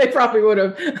this. Yeah, they probably would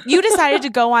have. You decided to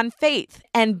go on faith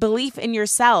and belief in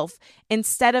yourself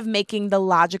instead of making the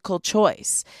logical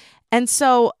choice. And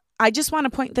so I just want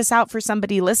to point this out for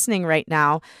somebody listening right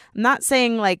now. I'm not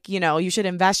saying you should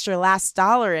invest your last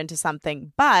dollar into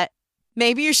something, but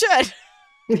maybe you should.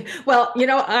 Well,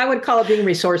 I would call it being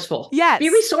resourceful. Yes. Be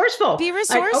resourceful. Be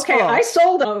resourceful. I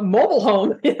sold a mobile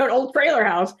home, an old trailer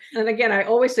house. And again, I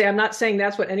always say, I'm not saying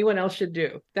that's what anyone else should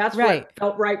do. That's right. What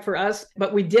felt right for us.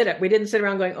 But we did it. We didn't sit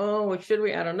around going, oh, should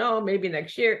we? I don't know. Maybe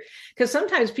next year. Because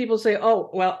sometimes people say, oh,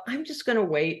 well, I'm just going to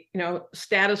wait,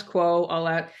 status quo, all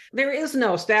that. There is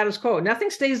no status quo. Nothing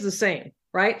stays the same.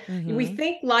 Right? Mm-hmm. We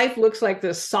think life looks like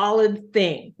this solid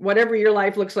thing, whatever your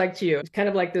life looks like to you. It's kind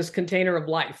of like this container of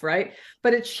life, right?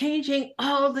 But it's changing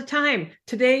all the time.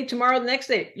 Today, tomorrow, the next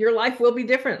day, your life will be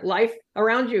different. Life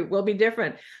around you will be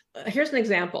different. Here's an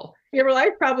example. Your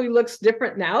life probably looks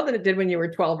different now than it did when you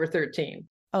were 12 or 13.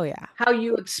 Oh, yeah. How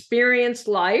you experienced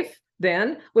life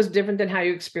then was different than how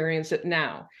you experience it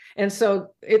now. And so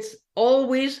it's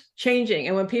always changing.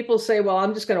 And when people say, well,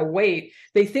 I'm just going to wait,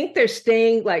 they think they're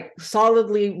staying like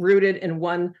solidly rooted in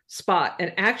one spot.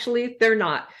 And actually they're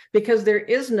not, because there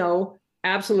is no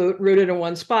absolute rooted in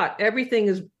one spot. Everything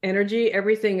is energy.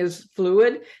 Everything is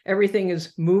fluid. Everything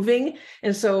is moving.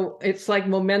 And so it's like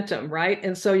momentum, right?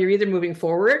 And so you're either moving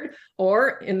forward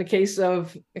or, in the case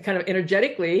of kind of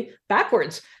energetically,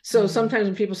 backwards. So sometimes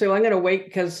when people say, well, I'm going to wait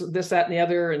because this, that, and the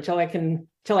other until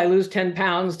I lose 10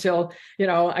 pounds, till,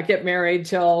 I get married,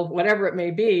 till whatever it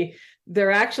may be,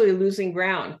 they're actually losing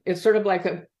ground. It's sort of like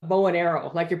a bow and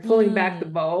arrow, like you're pulling back the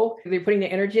bow, you're putting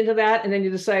the energy into that. And then you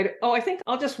decide, oh, I think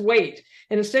I'll just wait.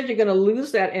 And instead you're going to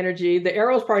lose that energy. The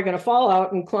arrow is probably going to fall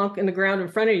out and clunk in the ground in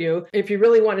front of you. If you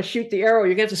really want to shoot the arrow,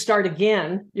 you're going to have to start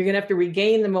again. You're going to have to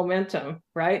regain the momentum,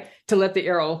 right? To let the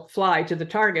arrow fly to the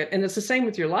target. And it's the same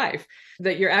with your life,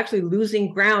 that you're actually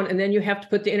losing ground. And then you have to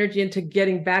put the energy into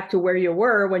getting back to where you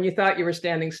were when you thought you were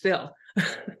standing still.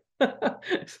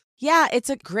 Yeah, it's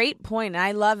a great point. And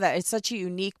I love that. It's such a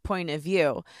unique point of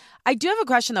view. I do have a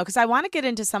question, though, because I want to get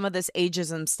into some of this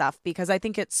ageism stuff, because I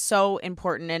think it's so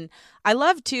important. And I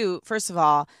love, too, first of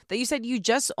all, that you said you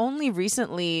just only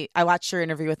recently, I watched your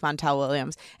interview with Montel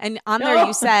Williams, and on there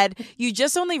you said you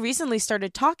just only recently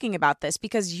started talking about this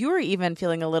because you were even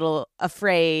feeling a little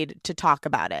afraid to talk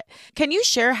about it. Can you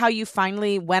share how you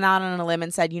finally went out on a limb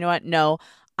and said, you know what, no,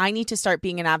 I need to start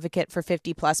being an advocate for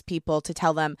 50 plus people to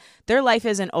tell them their life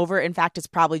isn't over. In fact, it's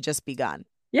probably just begun.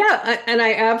 Yeah. And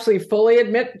I absolutely fully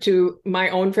admit to my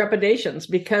own trepidations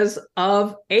because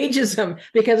of ageism,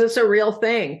 because it's a real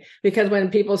thing. Because when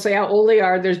people say how old they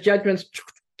are, there's judgments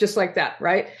just like that,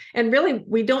 right? And really,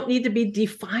 we don't need to be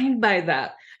defined by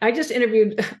that. I just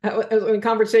interviewed a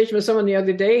conversation with someone the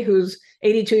other day who's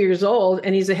 82 years old,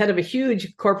 and he's the head of a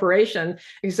huge corporation.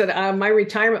 He said, my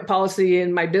retirement policy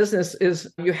in my business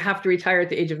is you have to retire at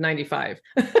the age of 95.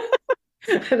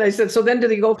 And I said, so then do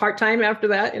they go part-time after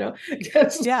that?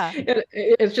 Yeah.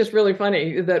 It's just really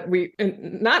funny that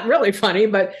not really funny,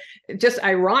 but just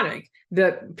ironic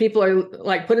that people are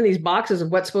like put in these boxes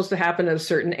of what's supposed to happen at a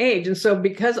certain age. And so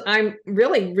because I'm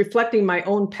really reflecting my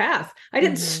own path, I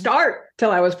didn't start till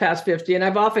I was past 50. And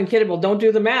I've often kidded, well, don't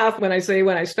do the math when I say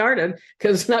when I started,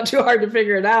 because it's not too hard to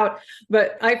figure it out.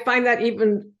 But I find that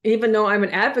even though I'm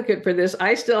an advocate for this,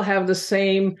 I still have the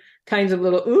same kinds of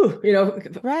little,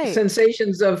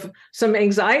 sensations of some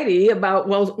anxiety about,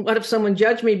 well, what if someone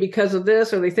judged me because of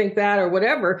this, or they think that, or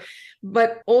whatever.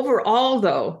 But overall,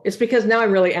 though, it's because now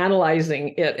I'm really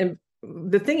analyzing it. And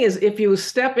the thing is, if you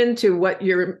step into what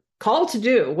you're called to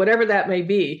do, whatever that may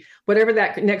be, whatever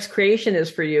that next creation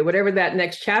is for you, whatever that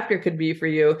next chapter could be for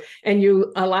you, and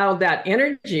you allow that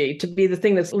energy to be the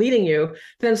thing that's leading you,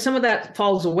 then some of that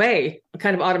falls away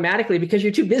kind of automatically because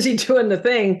you're too busy doing the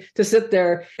thing to sit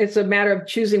there. It's a matter of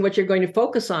choosing what you're going to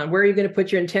focus on. Where are you going to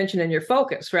put your intention and your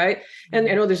focus, right? And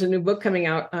I know there's a new book coming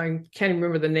out. I can't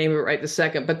remember the name of it right this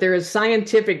second, but there is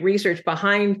scientific research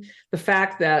behind the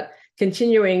fact that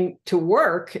continuing to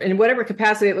work in whatever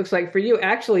capacity it looks like for you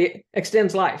actually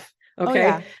extends life. Okay. Oh,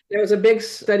 yeah. There was a big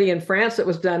study in France that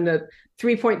was done that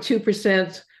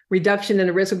 3.2% reduction in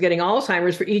the risk of getting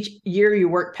Alzheimer's for each year you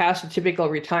work past a typical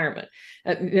retirement.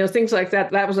 Things like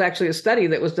that. That was actually a study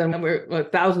that was done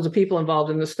with thousands of people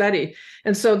involved in the study.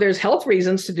 And so there's health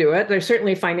reasons to do it. There's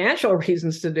certainly financial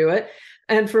reasons to do it.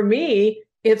 And for me,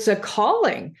 it's a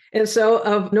calling. And so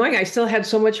of knowing I still had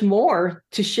so much more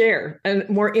to share and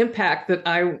more impact that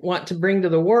I want to bring to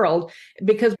the world,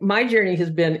 because my journey has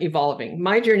been evolving.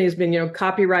 My journey has been,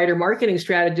 copywriter, marketing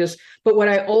strategist. But what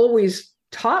I always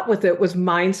taught with it was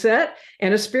mindset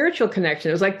and a spiritual connection.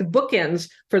 It was like the bookends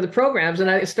for the programs. And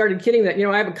I started kidding that,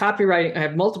 I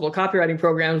have multiple copywriting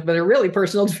programs, but they're really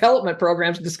personal development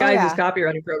programs disguised as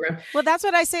copywriting programs. Well, that's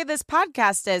what I say this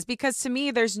podcast is, because to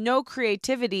me, there's no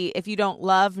creativity if you don't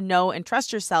love, know, and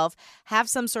trust yourself, have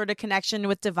some sort of connection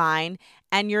with divine,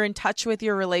 and you're in touch with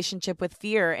your relationship with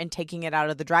fear and taking it out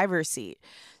of the driver's seat.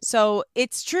 So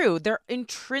it's true. They're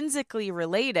intrinsically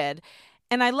related.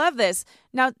 And I love this.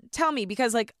 Now, tell me,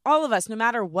 because like all of us, no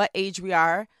matter what age we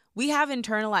are, we have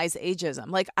internalized ageism.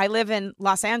 Like I live in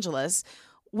Los Angeles.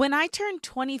 When I turned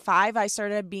 25, I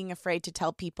started being afraid to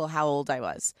tell people how old I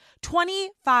was.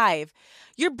 25.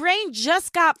 Your brain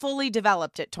just got fully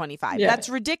developed at 25. Yeah. That's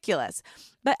ridiculous.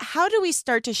 But how do we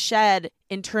start to shed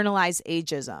internalized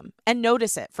ageism and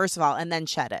notice it, first of all, and then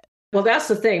shed it? Well, that's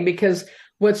the thing, because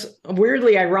what's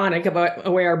weirdly ironic about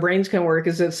the way our brains can work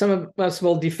is that some of us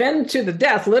will defend to the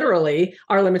death, literally,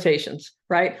 our limitations,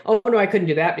 right? Oh, no, I couldn't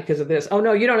do that because of this. Oh,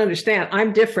 no, you don't understand.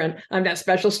 I'm different. I'm that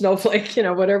special snowflake,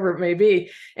 whatever it may be.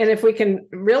 And if we can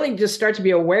really just start to be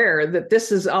aware that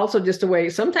this is also just a way,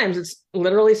 sometimes it's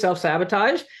literally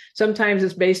self-sabotage. Sometimes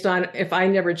it's based on, if I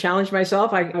never challenge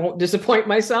myself, I won't disappoint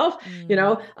myself.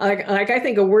 Like I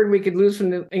think a word we could lose from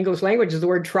the English language is the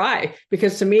word try,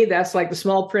 because to me, that's like the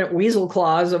small print weasel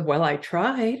clause of, well, I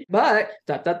tried, but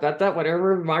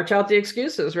whatever, march out the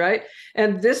excuses, right?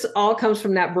 And this all comes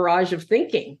from that barrage of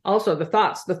thinking. Also the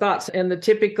thoughts and the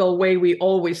typical way we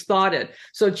always thought it.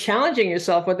 So challenging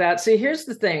yourself with that. See, here's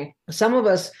the thing. Some of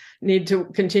us need to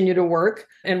continue to work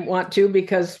and want to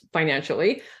because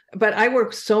financially, but I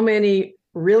work so many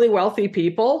really wealthy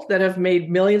people that have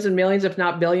made millions and millions, if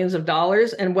not billions of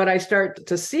dollars. And what I start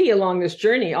to see along this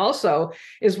journey also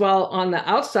is, while on the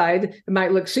outside, it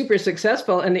might look super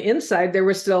successful, and the inside, there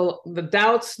were still the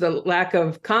doubts, the lack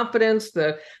of confidence,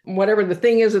 the whatever the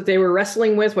thing is that they were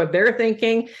wrestling with, what they're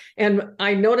thinking. And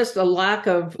I noticed a lack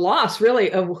of loss,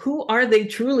 really, of who are they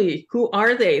truly? Who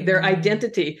are they? Their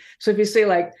identity. So if you say,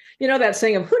 like, that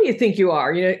saying of, who do you think you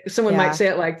are? Someone might say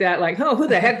it like that, like, oh, who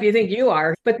the heck do you think you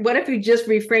are? But what if you just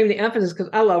reframe the emphasis? Because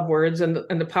I love words and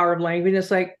the power of language. It's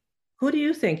like, who do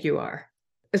you think you are?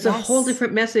 It's a whole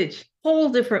different message.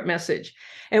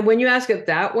 And when you ask it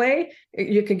that way,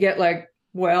 you can get like,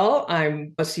 well,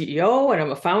 I'm a CEO and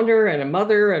I'm a founder and a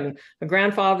mother and a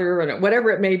grandfather and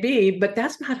whatever it may be, but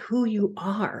that's not who you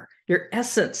are. your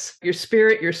essence, your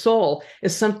spirit, your soul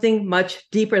is something much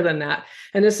deeper than that.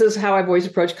 And this is how I've always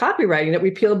approached copywriting, that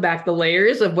we peel back the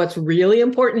layers of what's really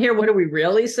important here. What are we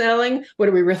really selling? What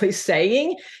are we really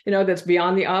saying? That's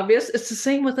beyond the obvious. It's the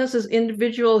same with us as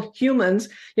individual humans,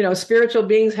 spiritual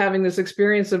beings having this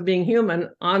experience of being human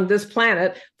on this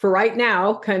planet for right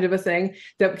now, kind of a thing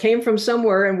that came from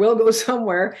somewhere and will go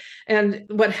somewhere. And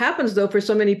what happens though, for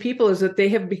so many people is that they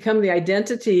have become, the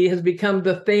identity has become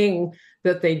the thing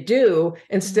that they do,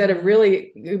 instead of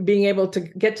really being able to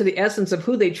get to the essence of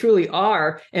who they truly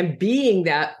are and being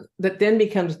that then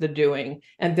becomes the doing,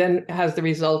 and then has the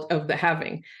result of the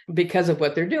having because of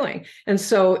what they're doing. And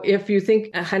so if you think,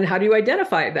 and how do you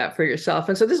identify that for yourself?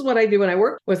 And so this is what I do when I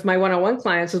work with my one-on-one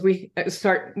clients, is we're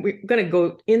going to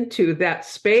go into that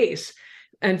space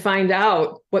and find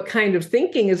out what kind of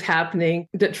thinking is happening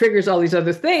that triggers all these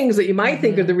other things that you might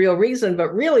think are the real reason,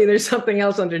 but really there's something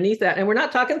else underneath that. And we're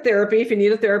not talking therapy. If you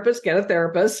need a therapist, get a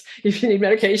therapist. If you need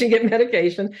medication, get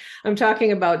medication. I'm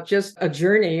talking about just a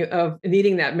journey of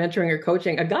needing that mentoring or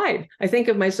coaching, a guide. I think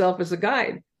of myself as a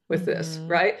guide with this,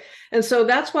 right? And so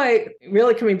that's why,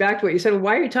 really coming back to what you said,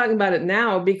 why are you talking about it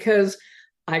now? Because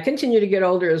I continue to get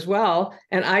older as well,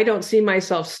 and I don't see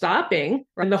myself stopping.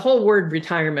 And the whole word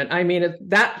retirement, I mean,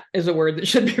 that is a word that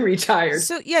should be retired.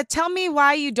 So yeah, tell me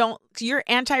why you're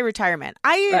anti-retirement.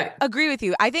 I agree with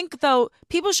you. I think though,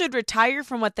 people should retire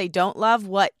from what they don't love,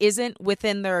 what isn't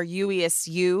within their you-iest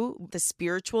you, the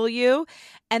spiritual you,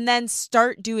 and then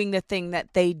start doing the thing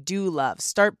that they do love,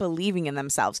 start believing in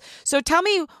themselves. So tell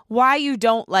me why you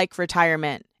don't like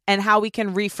retirement and how we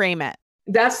can reframe it.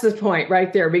 That's the point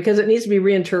right there, because it needs to be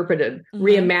reinterpreted,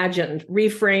 reimagined,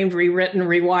 reframed, rewritten,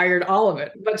 rewired, all of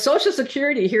it. But Social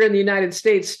Security here in the United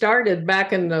States started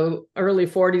back in the early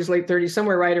 40s, late 30s,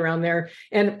 somewhere right around there.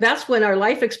 And that's when our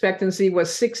life expectancy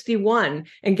was 61.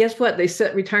 And guess what? They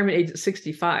set retirement age at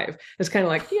 65. It's kind of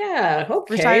like, yeah,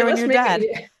 okay. Retire when you're dead.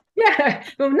 Yeah,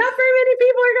 well, not very many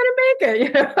people are going to make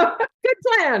it, Good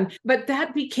plan. But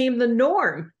that became the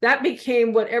norm. That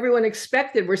became what everyone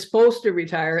expected. We're supposed to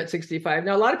retire at 65.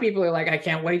 Now, a lot of people are like, I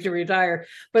can't wait to retire.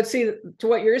 But see, to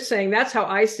what you're saying, that's how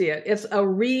I see it. It's a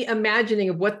reimagining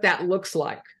of what that looks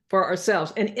like for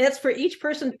ourselves. And it's for each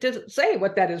person to say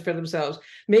what that is for themselves.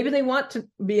 Maybe they want to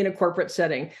be in a corporate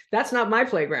setting. That's not my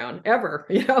playground ever.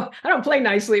 I don't play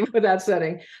nicely with that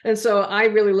setting. And so I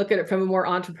really look at it from a more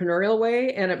entrepreneurial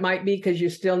way. And it might be because you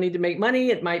still need to make money.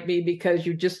 It might be because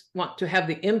you just want to have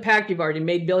the impact. You've already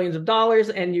made billions of dollars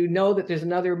and you know that there's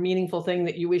another meaningful thing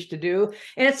that you wish to do.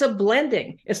 And it's a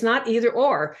blending. It's not either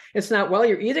or. It's not, well,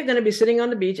 you're either going to be sitting on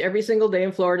the beach every single day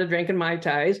in Florida drinking Mai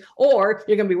Tais, or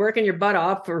you're going to be working your butt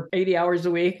off for 80 hours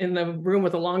a week in the room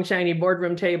with a long, shiny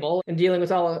boardroom table and dealing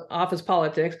with all office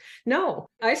politics. No,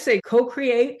 I say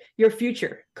co-create your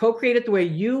future. Co-create it the way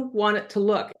you want it to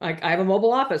look. Like I have a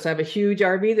mobile office. I have a huge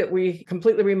RV that we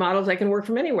completely remodeled. I can work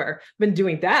from anywhere. I've been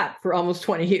doing that for almost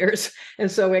 20 years.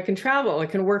 And so I can travel. I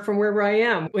can work from wherever I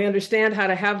am. We understand how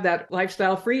to have that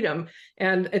lifestyle freedom.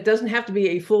 And it doesn't have to be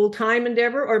a full-time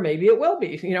endeavor, or maybe it will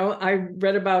be. I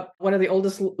read about one of the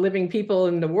oldest living people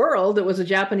in the world. It was a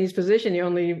Japanese physician. He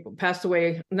only passed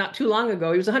away not too long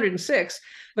ago. He was 106,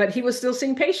 but he was still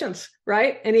seeing patients,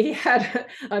 right? And he had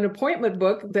an appointment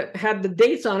book that had the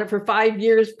dates on it for 5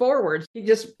 years forward. He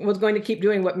just was going to keep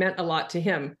doing what meant a lot to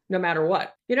him, no matter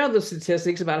what. The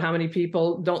statistics about how many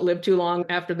people don't live too long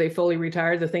after they fully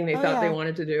retired, the thing they thought they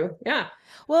wanted to do. Yeah.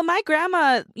 Well, my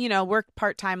grandma, worked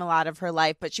part-time a lot of her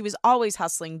life, but she was always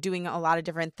hustling, doing a lot of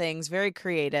different things, very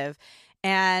creative.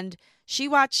 And she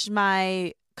watched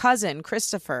my cousin,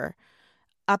 Christopher,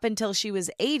 up until she was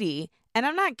 80. And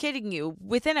I'm not kidding you.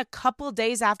 Within a couple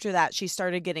days after that, she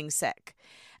started getting sick.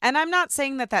 And I'm not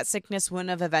saying that sickness wouldn't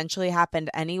have eventually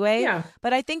happened anyway. Yeah.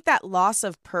 But I think that loss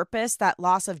of purpose, that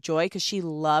loss of joy, because she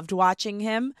loved watching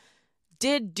him,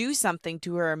 did do something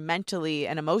to her mentally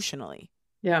and emotionally.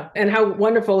 Yeah. And how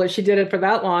wonderful that she did it for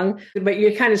that long. But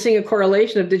you're kind of seeing a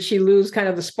correlation of, did she lose kind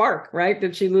of the spark, right?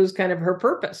 Did she lose kind of her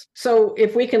purpose? So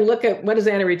if we can look at what does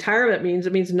anti-retirement means,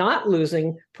 it means not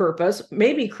losing purpose,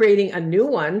 maybe creating a new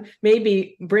one,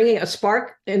 maybe bringing a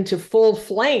spark into full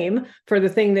flame for the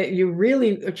thing that you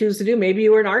really choose to do. Maybe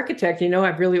you were an architect,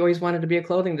 I've really always wanted to be a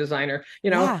clothing designer,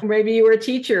 Maybe you were a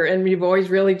teacher and you've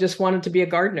always really just wanted to be a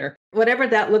gardener. Whatever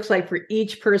that looks like for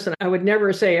each person, I would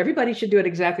never say everybody should do it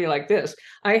exactly like this.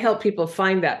 I help people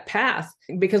find that path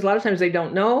because a lot of times they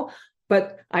don't know,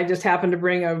 but I just happen to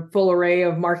bring a full array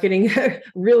of marketing,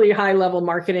 really high level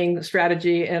marketing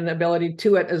strategy and ability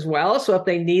to it as well. So if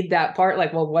they need that part,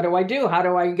 like, well, what do I do? How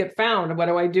do I get found? What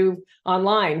do I do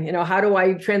online? How do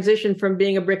I transition from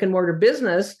being a brick and mortar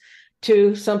business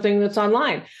to something that's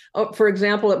online. For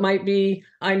example, it might be,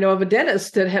 I know of a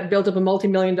dentist that had built up a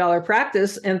multi-million-dollar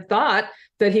practice and thought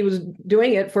that he was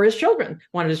doing it for his children,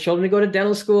 wanted his children to go to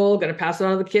dental school, going to pass it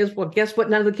on to the kids. Well, guess what?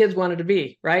 None of the kids wanted to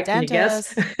be, right?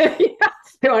 Dentist. Can you guess? Yeah.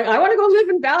 They're like, I want to go live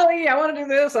in Bali. I want to do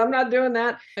this. I'm not doing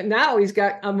that. And now he's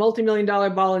got a multi-million-dollar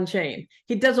ball and chain.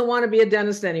 He doesn't want to be a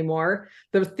dentist anymore.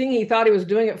 The thing he thought he was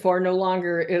doing it for no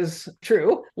longer is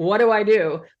true. What do I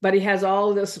do? But he has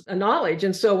all this knowledge.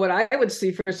 And so what I would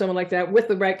see for someone like that with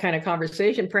the right kind of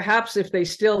conversation, perhaps if they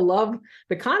still love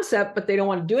the concept, but they don't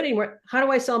want to do it anymore, how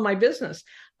do I sell my business?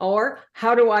 Or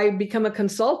how do I become a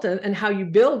consultant, and how you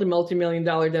build a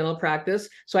multi-million-dollar dental practice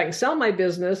so I can sell my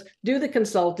business, do the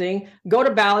consulting, go to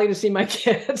Bali to see my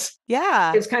kids.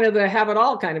 Yeah. It's kind of the have it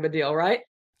all kind of a deal, right?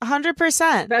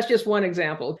 100%. That's just one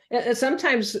example. And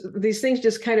sometimes these things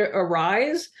just kind of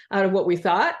arise out of what we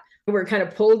thought. We're kind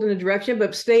of pulled in a direction,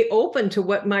 but stay open to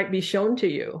what might be shown to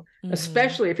you,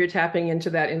 especially if you're tapping into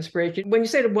that inspiration. When you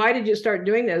say, why did you start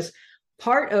doing this?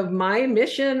 Part of my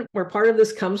mission, where part of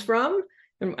this comes from,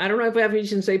 and I don't know if I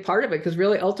should say part of it, because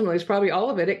really ultimately it's probably all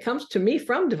of it. It comes to me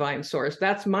from divine source.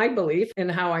 That's my belief in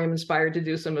how I am inspired to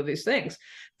do some of these things,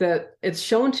 that it's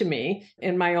shown to me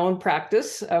in my own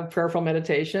practice of prayerful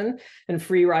meditation and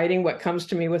free writing, what comes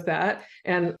to me with that,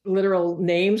 and literal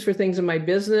names for things in my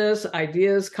business,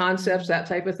 ideas, concepts, that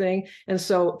type of thing. And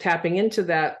so tapping into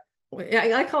that,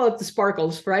 I call it the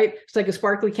sparkles, right? It's like a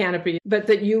sparkly canopy, but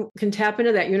that you can tap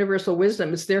into that universal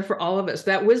wisdom. It's there for all of us.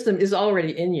 That wisdom is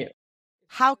already in you.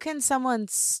 How can someone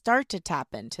start to tap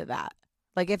into that?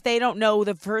 Like if they don't know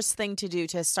the first thing to do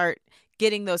to start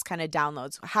getting those kind of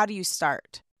downloads, how do you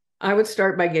start? I would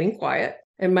start by getting quiet.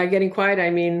 And by getting quiet, I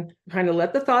mean trying to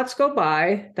let the thoughts go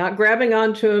by, not grabbing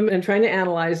onto them and trying to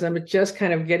analyze them, but just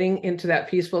kind of getting into that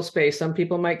peaceful space. Some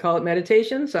people might call it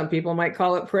meditation. Some people might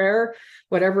call it prayer,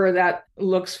 whatever that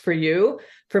looks for you.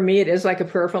 For me, it is like a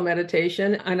prayerful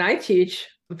meditation. And I teach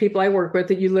the people I work with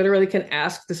that you literally can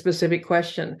ask the specific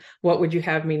question. What would you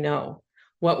have me know?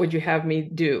 What would you have me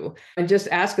do? And just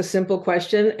ask a simple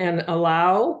question and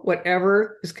allow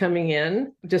whatever is coming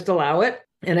in, just allow it.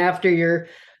 And after your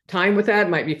time with that, it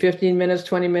might be 15 minutes,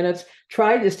 20 minutes,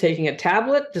 try just taking a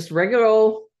tablet, just regular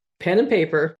old pen and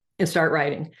paper, and start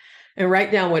writing. And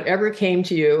write down whatever came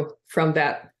to you from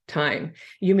that time.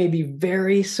 You may be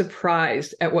very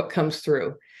surprised at what comes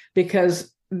through,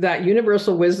 because that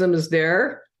universal wisdom is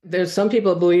there. There's some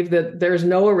people believe that there's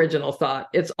no original thought.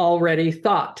 It's already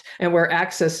thought, and we're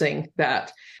accessing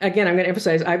that. Again, I'm going to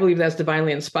emphasize, I believe that's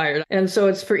divinely inspired. And so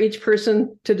it's for each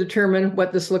person to determine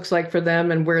what this looks like for them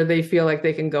and where they feel like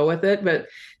they can go with it. But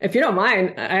if you don't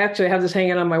mind, I actually have this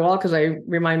hanging on my wall because I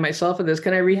remind myself of this.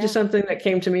 Can I read you something that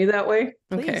came to me that way?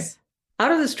 Please. Okay.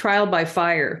 Out of this trial by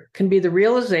fire can be the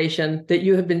realization that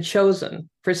you have been chosen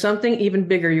for something even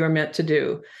bigger you are meant to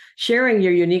do, sharing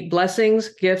your unique blessings,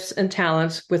 gifts, and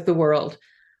talents with the world,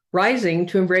 rising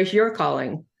to embrace your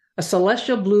calling, a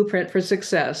celestial blueprint for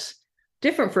success,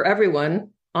 different for everyone,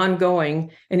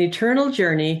 ongoing, an eternal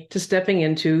journey to stepping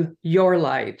into your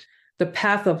light, the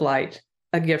path of light,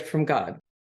 a gift from God.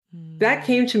 That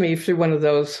came to me through one of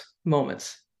those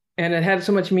moments. And it had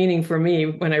so much meaning for me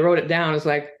when I wrote it down. It's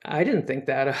like, I didn't think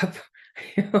that up.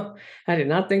 I did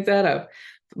not think that up.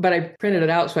 But I printed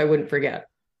it out so I wouldn't forget.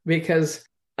 Because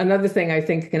another thing I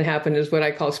think can happen is what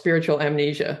I call spiritual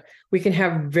amnesia. We can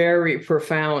have very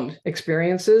profound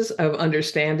experiences of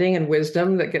understanding and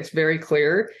wisdom that gets very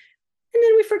clear, and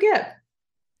then we forget.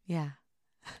 Yeah.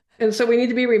 And so we need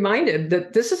to be reminded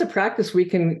that this is a practice we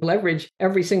can leverage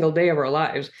every single day of our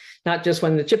lives, not just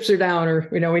when the chips are down or,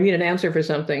 we need an answer for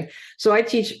something. So I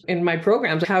teach in my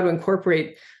programs how to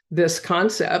incorporate this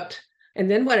concept. And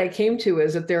then what I came to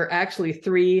is that there are actually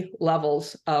 3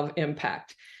 levels of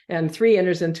impact. And 3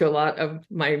 enters into a lot of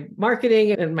my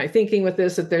marketing and my thinking with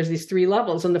this, that there's these 3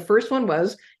 levels. And the first one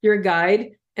was you're a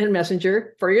guide and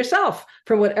messenger for yourself,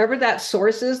 from whatever that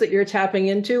source is that you're tapping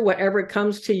into, whatever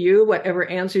comes to you, whatever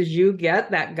answers you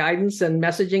get, that guidance and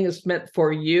messaging is meant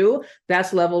for you.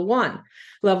 That's level 1.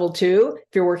 Level 2,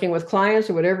 if you're working with clients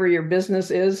or whatever your business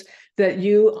is, that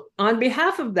you, on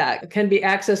behalf of that, can be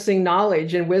accessing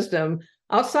knowledge and wisdom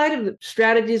outside of the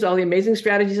strategies, all the amazing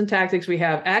strategies and tactics we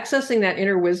have, accessing that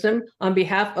inner wisdom on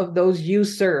behalf of those you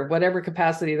serve, whatever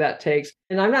capacity that takes.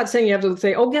 And I'm not saying you have to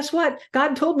say, oh, guess what?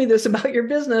 God told me this about your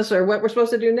business or what we're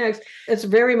supposed to do next. It's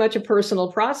very much a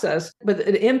personal process, but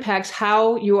it impacts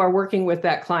how you are working with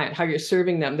that client, how you're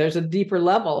serving them. There's a deeper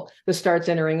level that starts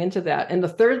entering into that. And the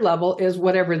third level is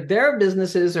whatever their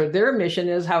business is or their mission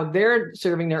is, how they're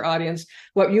serving their audience,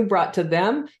 what you brought to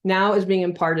them now is being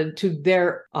imparted to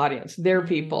their audience, their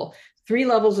people. 3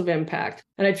 levels of impact.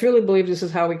 And I truly believe this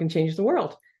is how we can change the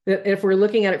world. That if we're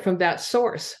looking at it from that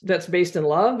source, that's based in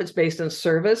love, it's based in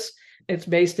service, it's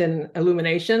based in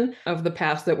illumination of the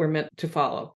path that we're meant to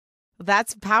follow.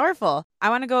 That's powerful. I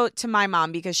want to go to my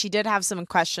mom because she did have some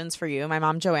questions for you. My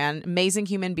mom, Joanne, amazing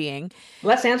human being.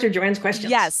 Let's answer Joanne's questions.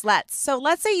 Yes, let's. So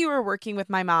let's say you were working with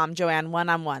my mom, Joanne,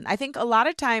 one-on-one. I think a lot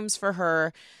of times for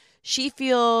her, she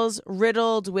feels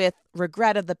riddled with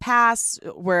regret of the past,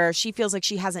 where she feels like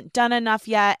she hasn't done enough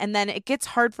yet. And then it gets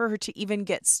hard for her to even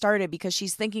get started because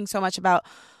she's thinking so much about,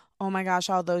 oh my gosh,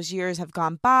 all those years have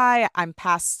gone by. I'm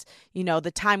past,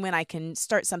 the time when I can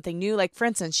start something new. Like, for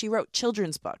instance, she wrote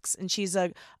children's books and she's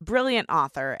a brilliant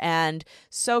author and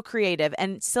so creative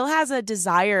and still has a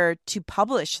desire to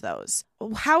publish those.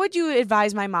 How would you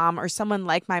advise my mom or someone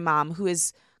like my mom who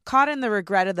is caught in the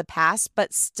regret of the past,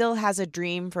 but still has a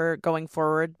dream for going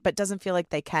forward, but doesn't feel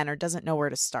like they can or doesn't know where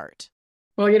to start?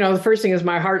 Well, the first thing is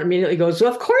my heart immediately goes,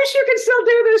 well, of course you can still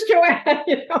do this,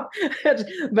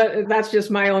 Joanne, but that's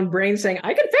just my own brain saying,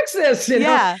 I can fix this,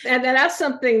 Yeah. And that's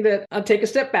something that I'll take a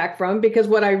step back from, because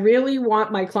what I really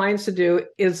want my clients to do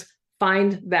is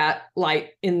find that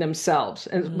light in themselves.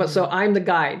 But so I'm the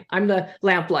guide, I'm the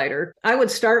lamplighter. I would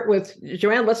start with,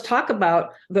 Joanne, let's talk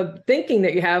about the thinking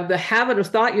that you have, the habit of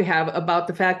thought you have about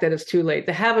the fact that it's too late,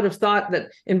 the habit of thought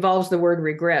that involves the word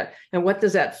regret. And what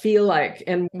does that feel like?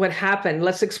 And what happened?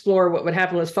 Let's explore what would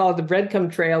happen. Let's follow the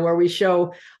breadcrumb trail where we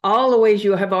show all the ways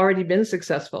you have already been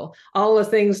successful, all the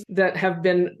things that have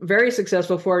been very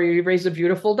successful for you. You raised a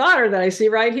beautiful daughter that I see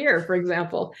right here, for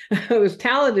example, who was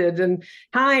talented and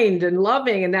kind and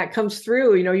loving, and that comes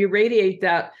through. You radiate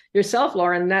that yourself,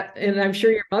 Lauren. And I'm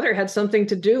sure your mother had something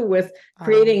to do with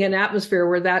creating an atmosphere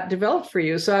where that developed for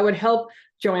you. So I would help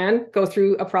Joanne go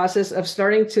through a process of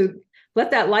starting to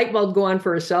let that light bulb go on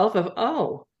for herself of,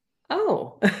 oh,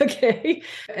 okay.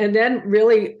 And then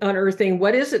really unearthing,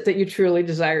 what is it that you truly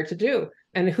desire to do?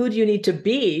 And who do you need to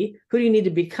be? Who do you need to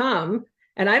become?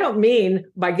 And I don't mean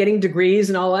by getting degrees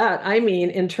and all that. I mean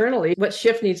internally, what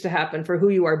shift needs to happen for who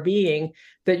you are being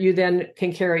that you then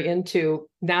can carry into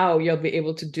now you'll be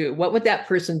able to do. What would that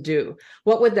person do?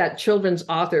 What would that children's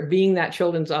author, being that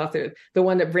children's author, the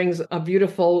one that brings a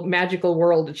beautiful, magical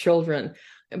world to children,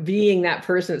 being that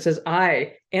person that says,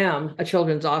 I am a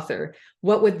children's author,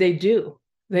 what would they do?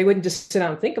 They wouldn't just sit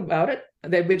down and think about it.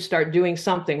 They would start doing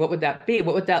something. What would that be?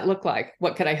 What would that look like?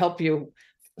 What could I help you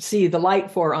see the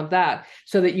light for on that,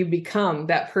 so that you become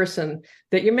that person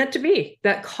that you're meant to be,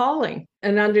 that calling,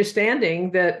 and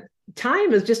understanding that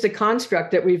time is just a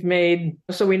construct that we've made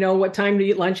so we know what time to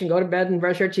eat lunch and go to bed and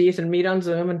brush our teeth and meet on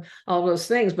Zoom and all those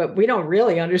things, but we don't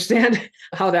really understand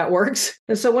how that works.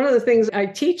 And so one of the things I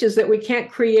teach is that we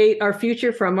can't create our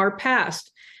future from our past.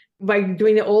 By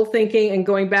doing the old thinking and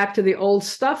going back to the old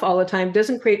stuff all the time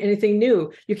doesn't create anything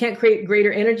new. You can't create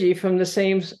greater energy from the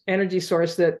same energy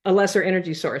source that a lesser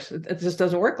energy source. It just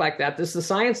doesn't work like that. This is the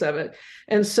science of it.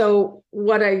 And so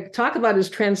what I talk about is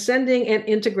transcending and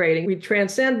integrating. We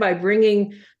transcend by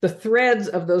bringing the threads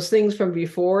of those things from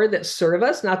before that serve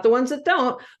us, not the ones that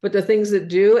don't, but the things that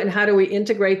do. And how do we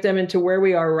integrate them into where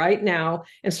we are right now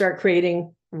and start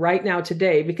creating right now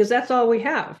today, because that's all we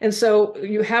have. And so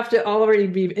you have to already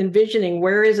be envisioning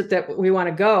where is it that we want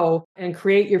to go and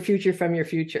create your future from your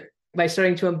future by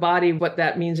starting to embody what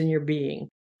that means in your being.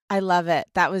 I love it.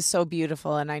 That was so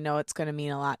beautiful. And I know it's going to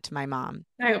mean a lot to my mom.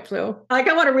 I hope so. I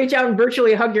want to reach out and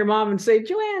virtually hug your mom and say,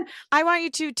 Joanne. I want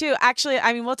you to too. Actually,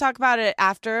 we'll talk about it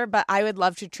after, but I would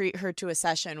love to treat her to a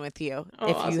session with you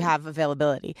if awesome. You have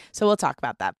availability. So we'll talk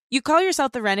about that. You call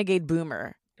yourself the Renegade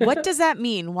Boomer. What does that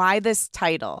mean? Why this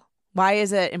title? Why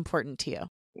is it important to you?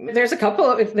 There's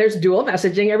there's dual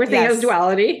messaging. Everything has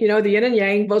duality, the yin and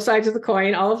yang, both sides of the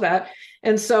coin, all of that.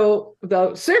 And so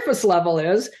the surface level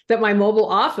is that my mobile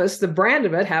office, the brand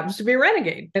of it happens to be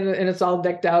Renegade. And it's all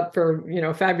decked out for,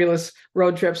 fabulous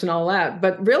road trips and all that.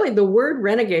 But really the word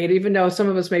renegade, even though some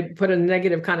of us may put a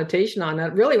negative connotation on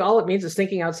that, really all it means is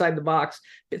thinking outside the box,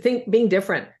 being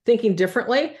different, thinking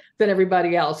differently than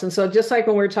everybody else. And so just like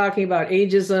when we're talking about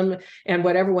ageism and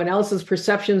what everyone else's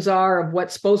perceptions are of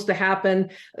what's supposed to happen,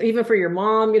 even for your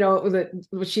mom,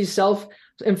 that she's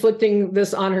self-inflicting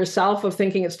this on herself of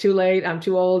thinking it's too late, I'm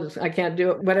too old, I can't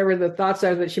do it, whatever the thoughts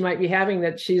are that she might be having,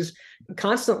 that she's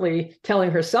constantly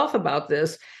telling herself about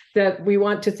this, that we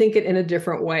want to think it in a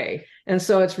different way. And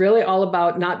so it's really all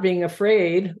about not being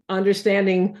afraid,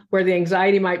 understanding where the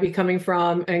anxiety might be coming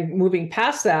from and moving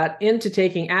past that into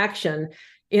taking action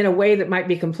in a way that might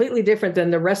be completely different than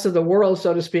the rest of the world,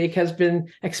 so to speak, has been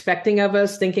expecting of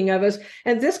us, thinking of us.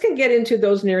 And this can get into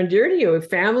those near and dear to you,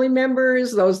 family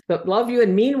members, those that love you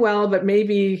and mean well, but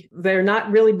maybe they're not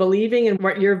really believing in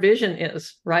what your vision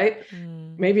is, right?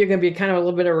 Maybe you're going to be kind of a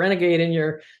little bit of renegade in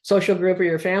your social group or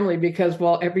your family because,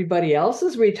 well, everybody else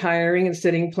is retiring and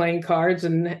sitting playing cards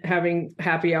and having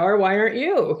happy hour. Why aren't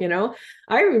you? You know,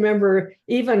 I remember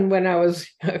even when I was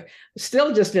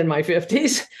still just in my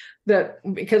 50s, that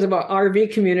because of our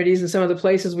RV communities and some of the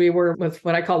places we were with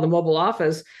what I call the mobile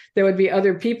office, there would be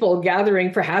other people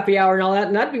gathering for happy hour and all that.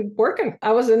 And I'd be working.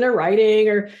 I was in there writing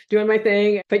or doing my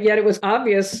thing, but yet it was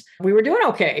obvious we were doing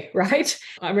okay, right?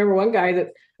 I remember one guy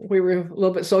that we were a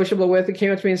little bit sociable with who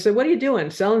came up to me and said, "What are you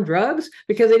doing? Selling drugs?"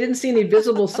 Because they didn't see any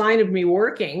visible sign of me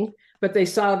working, but they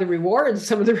saw the rewards,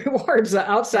 some of the rewards, the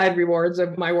outside rewards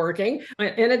of my working.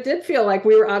 And it did feel like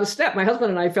we were out of step. My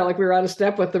husband and I felt like we were out of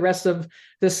step with the rest of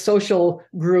this social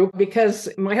group because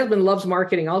my husband loves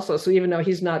marketing also. So even though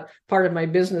he's not part of my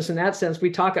business in that sense,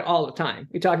 we talk it all the time.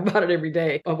 We talk about it every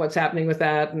day of what's happening with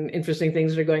that and interesting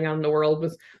things that are going on in the world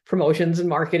with promotions and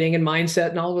marketing and mindset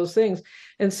and all those things.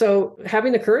 And so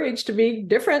having the courage to be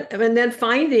different and then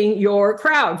finding your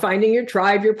crowd, finding your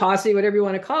tribe, your posse, whatever you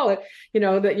want to call it, you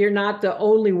know, that you're not the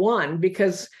only one,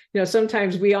 because, you know,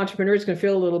 sometimes we entrepreneurs can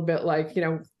feel a little bit like, you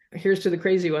know, here's to the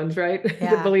crazy ones, right?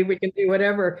 Yeah. That believe we can do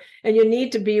whatever. And you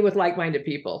need to be with like-minded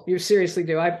people. You seriously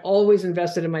do. I've always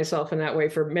invested in myself in that way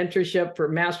for mentorship, for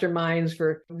masterminds,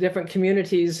 for different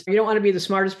communities. You don't want to be the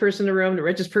smartest person in the room, the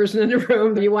richest person in the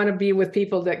room. You want to be with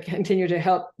people that continue to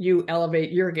help you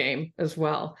elevate your game as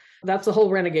well. That's the whole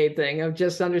renegade thing of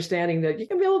just understanding that you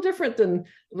can be a little different than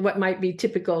what might be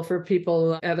typical for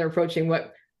people that are approaching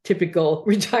what typical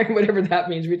retirement, whatever that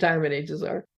means, retirement ages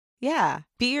are. Yeah.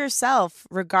 Be yourself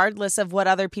regardless of what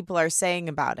other people are saying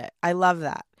about it. I love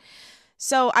that.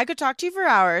 So I could talk to you for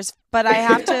hours, but I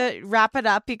have to wrap it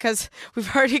up because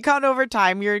we've already gone over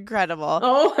time. You're incredible.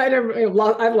 Oh,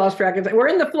 I've lost track of that. We're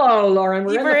in the flow, Lauren.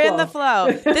 We're in the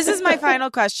flow. This is my final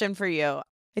question for you.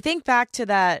 I think back to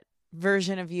that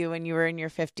version of you when you were in your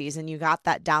 50s and you got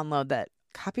that download that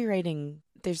copywriting,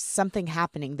 there's something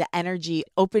happening. The energy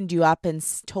opened you up and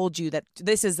told you that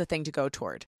this is the thing to go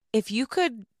toward. If you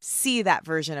could see that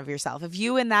version of yourself, if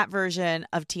you and that version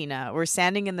of Tina were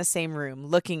standing in the same room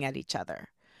looking at each other,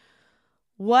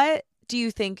 what do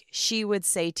you think she would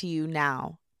say to you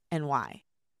now and why?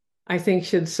 I think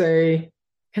she'd say,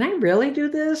 "Can I really do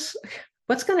this?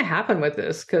 What's going to happen with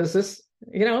this? Because this,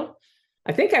 you know,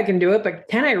 I think I can do it, but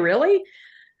can I really?"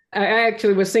 I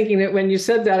actually was thinking that when you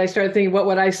said that, I started thinking, what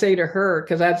would I say to her?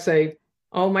 Because I'd say,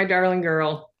 "Oh, my darling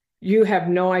girl, you have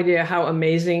no idea how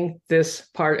amazing this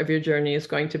part of your journey is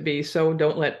going to be. So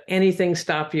don't let anything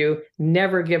stop you.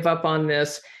 Never give up on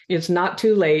this. It's not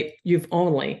too late. You've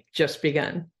only just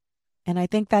begun." And I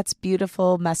think that's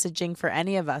beautiful messaging for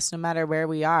any of us, no matter where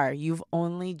we are. You've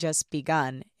only just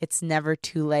begun. It's never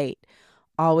too late.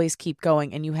 Always keep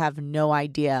going, and you have no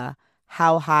idea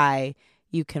how high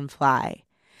you can fly.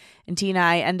 And Tina,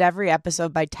 I end every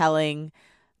episode by telling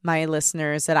my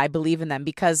listeners that I believe in them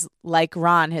because, like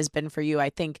Ron has been for you, I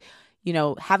think, you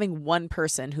know, having one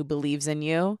person who believes in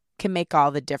you can make all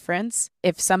the difference.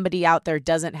 If somebody out there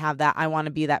doesn't have that, I want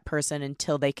to be that person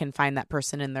until they can find that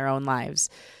person in their own lives.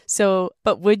 So,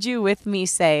 but would you with me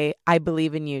say, "I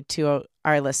believe in you" to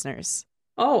our listeners?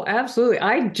 Oh, absolutely.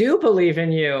 I do believe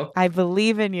in you. I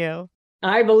believe in you.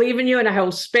 I believe in you, and I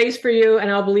hold space for you,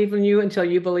 and I'll believe in you until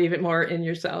you believe it more in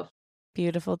yourself.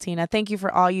 Beautiful, Tina. Thank you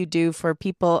for all you do for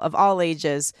people of all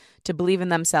ages to believe in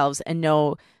themselves and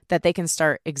know that they can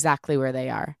start exactly where they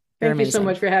are. Thank you so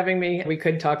much for having me. We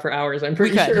could talk for hours, I'm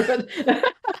pretty sure. But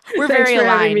we're thanks very for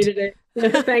aligned. having me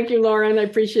today. Thank you, Lauren. I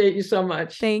appreciate you so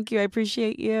much. Thank you. I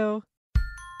appreciate you.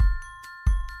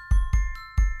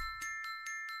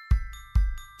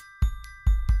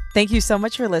 Thank you so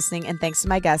much for listening, and thanks to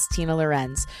my guest, Tina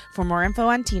Lorenz. For more info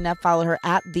on Tina, follow her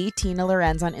at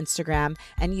 @TheTinaLorenz on Instagram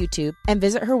and YouTube, and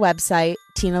visit her website,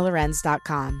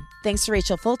 TinaLorenz.com. Thanks to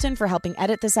Rachel Fulton for helping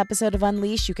edit this episode of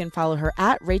Unleash. You can follow her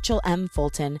at Rachel M.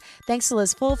 Fulton. Thanks to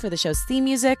Liz Full for the show's theme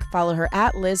music. Follow her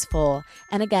at Liz Full.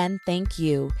 And again, thank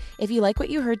you. If you like what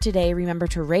you heard today, remember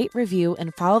to rate, review,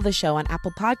 and follow the show on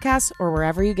Apple Podcasts or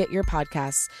wherever you get your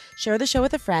podcasts. Share the show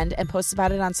with a friend and post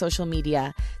about it on social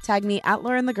media. Tag me at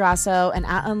Lauren LaGrasso and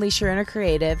at Unleash Your Inner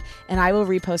Creative, and I will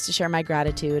repost to share my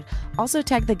gratitude. Also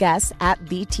tag the guest at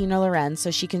Tina Lorenz so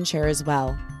she can share as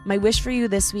well. My wish for you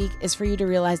this week is for you to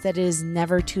realize that it is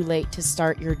never too late to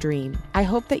start your dream. I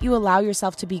hope that you allow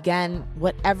yourself to begin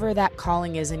whatever that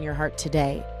calling is in your heart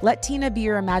today. Let Tina be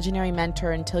your imaginary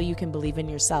mentor until you can believe in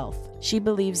yourself. She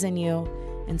believes in you,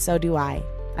 and so do I.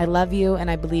 I love you and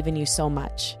I believe in you so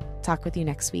much. Talk with you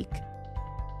next week.